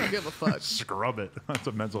ground. I don't give a fuck. Scrub it. That's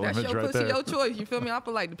a mental that's image your right pussy, there. your choice. You feel me? I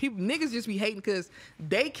feel like the people niggas just be hating because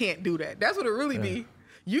they can't do that. That's what it really be.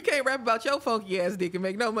 You can't rap about your funky ass dick and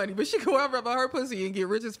make no money, but she can rap about her pussy and get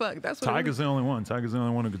rich as fuck. That's what Tiger's the only one. Tiger's the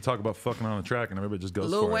only one who could talk about fucking on the track, and everybody just goes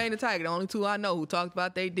Lil for Wayne it. and Tiger, the only two I know who talked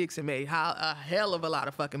about their dicks and made a hell of a lot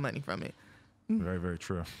of fucking money from it. Very, very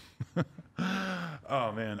true.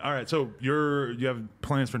 Oh man! All right, so you have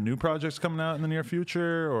plans for new projects coming out in the near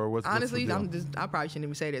future, or what's honestly? what's the deal? I probably shouldn't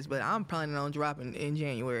even say this, but I'm planning on dropping in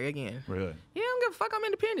January again. Really? Yeah, I don't give a fuck. I'm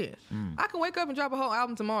independent. I can wake up and drop a whole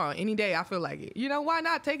album tomorrow, any day I feel like it. You know, why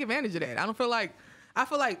not take advantage of that? I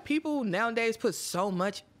feel like people nowadays put so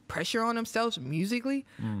much pressure on themselves musically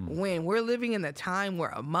when we're living in the time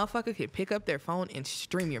where a motherfucker can pick up their phone and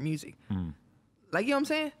stream your music. Like, you know what I'm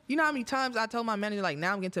saying? You know how many times I told my manager, like,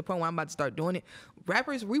 now I'm getting to the point where I'm about to start doing it.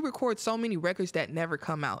 Rappers, we record so many records that never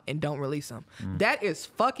come out and don't release them. That is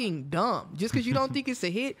fucking dumb. Just because you don't think it's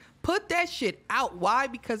a hit, put that shit out. Why?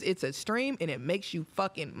 Because it's a stream and it makes you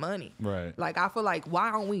fucking money. Right. Like, I feel like, why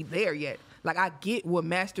aren't we there yet? Like, I get what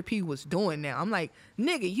Master P was doing now. I'm like,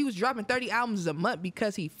 nigga, he was dropping 30 albums a month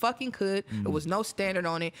because he fucking could. There was no standard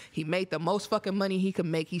on it. He made the most fucking money he could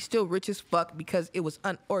make. He's still rich as fuck because it was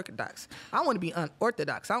unorthodox. I want to be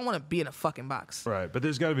unorthodox. I don't want to be in a fucking box. Right, but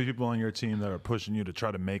there's got to be people on your team that are pushing you to try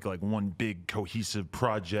to make like one big cohesive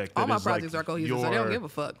project. All my projects are cohesive, so they don't give a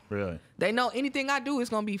fuck. Really? They know anything I do is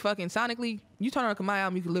gonna be fucking sonically. You turn on a Kamaiyah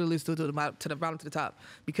album, you can literally listen to the bottom to the top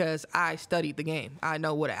because I studied the game. I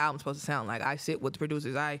know what an album's supposed to sound like. I sit with the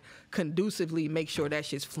producers. I conducively make sure that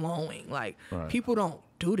shit's flowing. Like people don't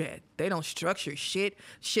do that. They don't structure shit.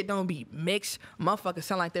 Shit don't be mixed. Motherfuckers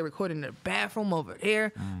sound like they recording in the bathroom over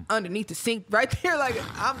there, underneath the sink right there. Like,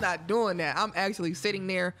 I'm not doing that. I'm actually sitting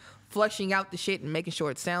there flushing out the shit and making sure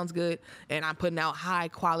it sounds good, and I'm putting out high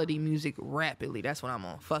quality music rapidly. That's what I'm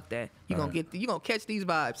on. Fuck that. You gonna catch these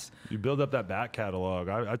vibes. You build up that back catalog.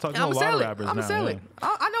 I talk to a I'm lot of rappers now. I'm gonna sell it.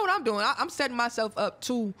 I know what I'm doing. I'm setting myself up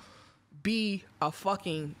to be a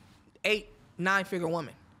fucking 8-9 figure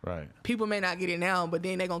woman. Right. People may not get it now, but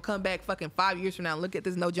then they're gonna come back fucking 5 years from now and look at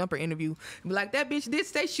this No Jumper interview and be like, that bitch did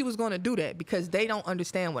say she was gonna do that, because they don't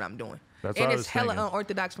understand what I'm doing. That's and what it's hella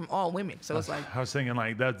unorthodox from all women. So it's like, I was thinking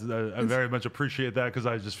like that's I very much appreciate that, because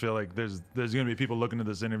I just feel like there's gonna be people looking at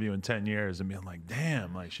this interview in 10 years and being like,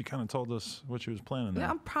 damn, like she kind of told us what she was planning there.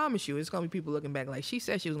 Yeah, I promise you, it's gonna be people looking back like, she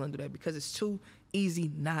said she was gonna do that, because it's too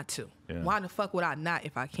easy not to. Yeah. Why the fuck would I not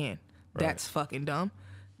if I can? That's fucking dumb.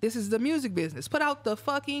 This is the music business. Put out the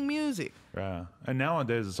fucking music. Yeah. And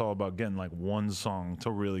nowadays it's all about getting like one song to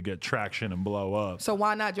really get traction and blow up. So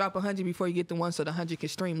why not drop 100 before you get the one, so the 100 can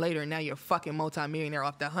stream later, and now you're a fucking multi-millionaire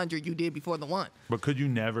off the 100 you did before the one? But could you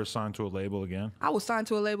never sign to a label again? I would sign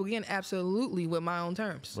to a label again, absolutely, with my own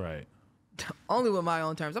terms. Right. Only with my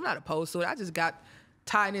own terms. I'm not opposed to it. I just got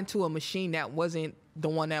tied into a machine that wasn't the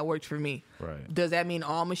one that worked for me. Right. Does that mean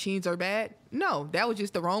all machines are bad? No, that was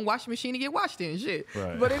just the wrong washing machine to get washed in, shit.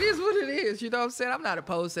 Right. But it is what it is, you know what I'm saying? I'm not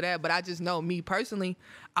opposed to that, but I just know, me personally,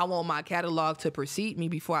 I want my catalog to precede me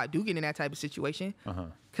before I do get in that type of situation.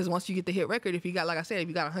 Because once you get the hit record, if you got, like I said, if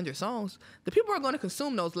you got 100 songs, the people are going to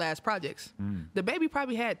consume those last projects. The baby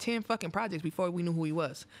probably had 10 fucking projects before we knew who he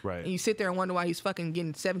was. Right. And you sit there and wonder why he's fucking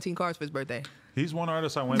getting 17 cars for his birthday. He's one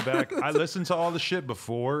artist I went back. I listened to all the shit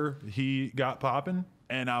before he got popping,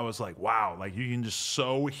 and I was like, wow, like you can just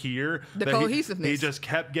so hear the that cohesiveness. He just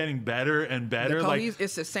kept getting better and better.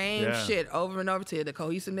 It's the same shit over and over to the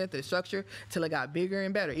cohesiveness, the structure, till it got bigger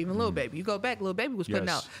and better. Even Lil Baby. You go back, Lil Baby was putting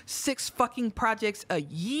out 6 fucking projects a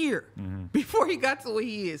year before he got to where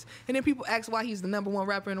he is. And then people ask why he's the #1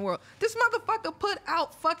 rapper in the world. This motherfucker put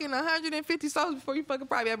out fucking 150 songs before you fucking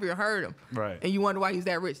probably ever heard him. Right. And you wonder why he's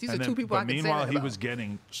that rich. These are two people I can say that meanwhile, he about. was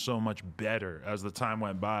getting so much better as the time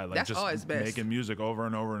went by. Like, That's just always best. making music over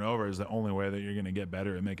and over and over is the only way that you're going to get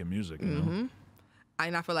better at making music. You know?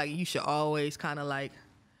 And I feel like you should always kind of like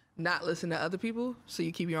not listen to other people, so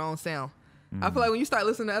you keep your own sound. I feel like when you start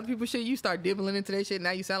listening to other people's shit, you start dibbling into their shit.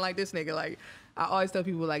 Now you sound like this nigga. Like, I always tell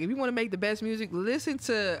people, like, if you want to make the best music, listen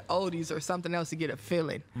to oldies or something else to get a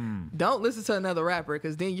feeling. Don't listen to another rapper,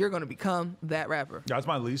 because then you're going to become that rapper. That's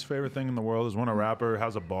my least favorite thing in the world is when a rapper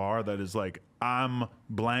has a bar that is like, I'm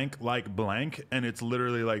blank like blank, and it's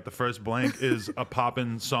literally like the first blank is a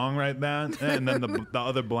poppin' song right then, and then the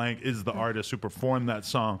other blank is the artist who performed that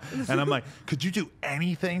song. And I'm like, could you do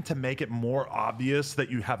anything to make it more obvious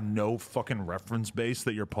that you have no fucking reference base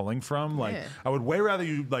that you're pulling from? Like, I would way rather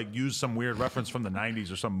you like use some weird reference from the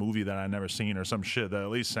 90s or some movie that I've never seen or some shit that at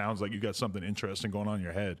least sounds like you got something interesting going on in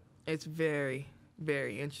your head. It's very,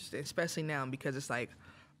 very interesting, especially now, because it's like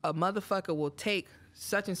a motherfucker will take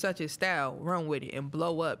such and such a style, run with it, and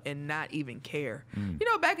blow up and not even care. You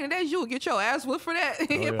know, back in the days, you would get your ass whipped for that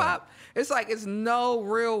in hip hop. It's like, it's no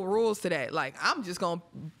real rules to that. Like, I'm just gonna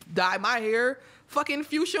dye my hair fucking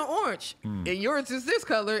fuchsia orange, and yours is this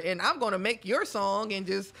color, and I'm gonna make your song, and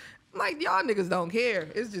just like, y'all niggas don't care.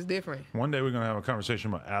 It's just different. One day we're gonna have a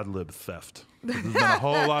conversation about ad-lib theft. There's been a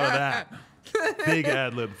whole lot of that. Big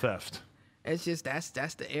ad-lib theft. It's just, that's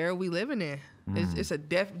the era we living in. It's a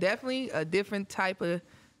definitely a different type of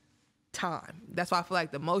time. That's why I feel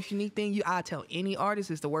like the most unique thing I tell any artist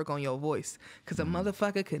is to work on your voice, because a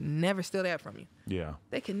motherfucker could never steal that from you. Yeah,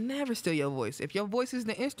 they can never steal your voice. If your voice is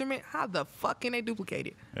the instrument, how the fuck can they duplicate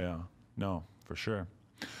it? Yeah, no, for sure.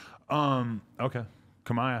 Okay.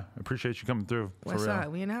 Kamaiyah, appreciate you coming through. West Side,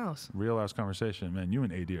 we in the house. Real ass conversation, man. You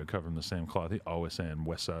and AD are covering the same cloth. He always saying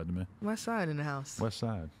West Side to me. West Side in the house. West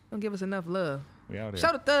Side. Don't give us enough love. We out here.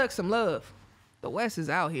 Show the thugs some love. The West is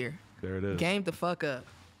out here. There it is. Game the fuck up.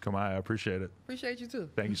 Kamaiyah, I appreciate it. Appreciate you too.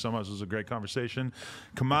 Thank you so much. This was a great conversation.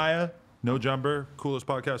 Kamaiyah, No Jumper, coolest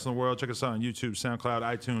podcast in the world. Check us out on YouTube, SoundCloud,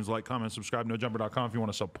 iTunes. Like, comment, subscribe. NoJumper.com if you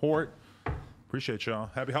want to support. Appreciate y'all.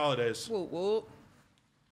 Happy holidays. Whoop, whoop.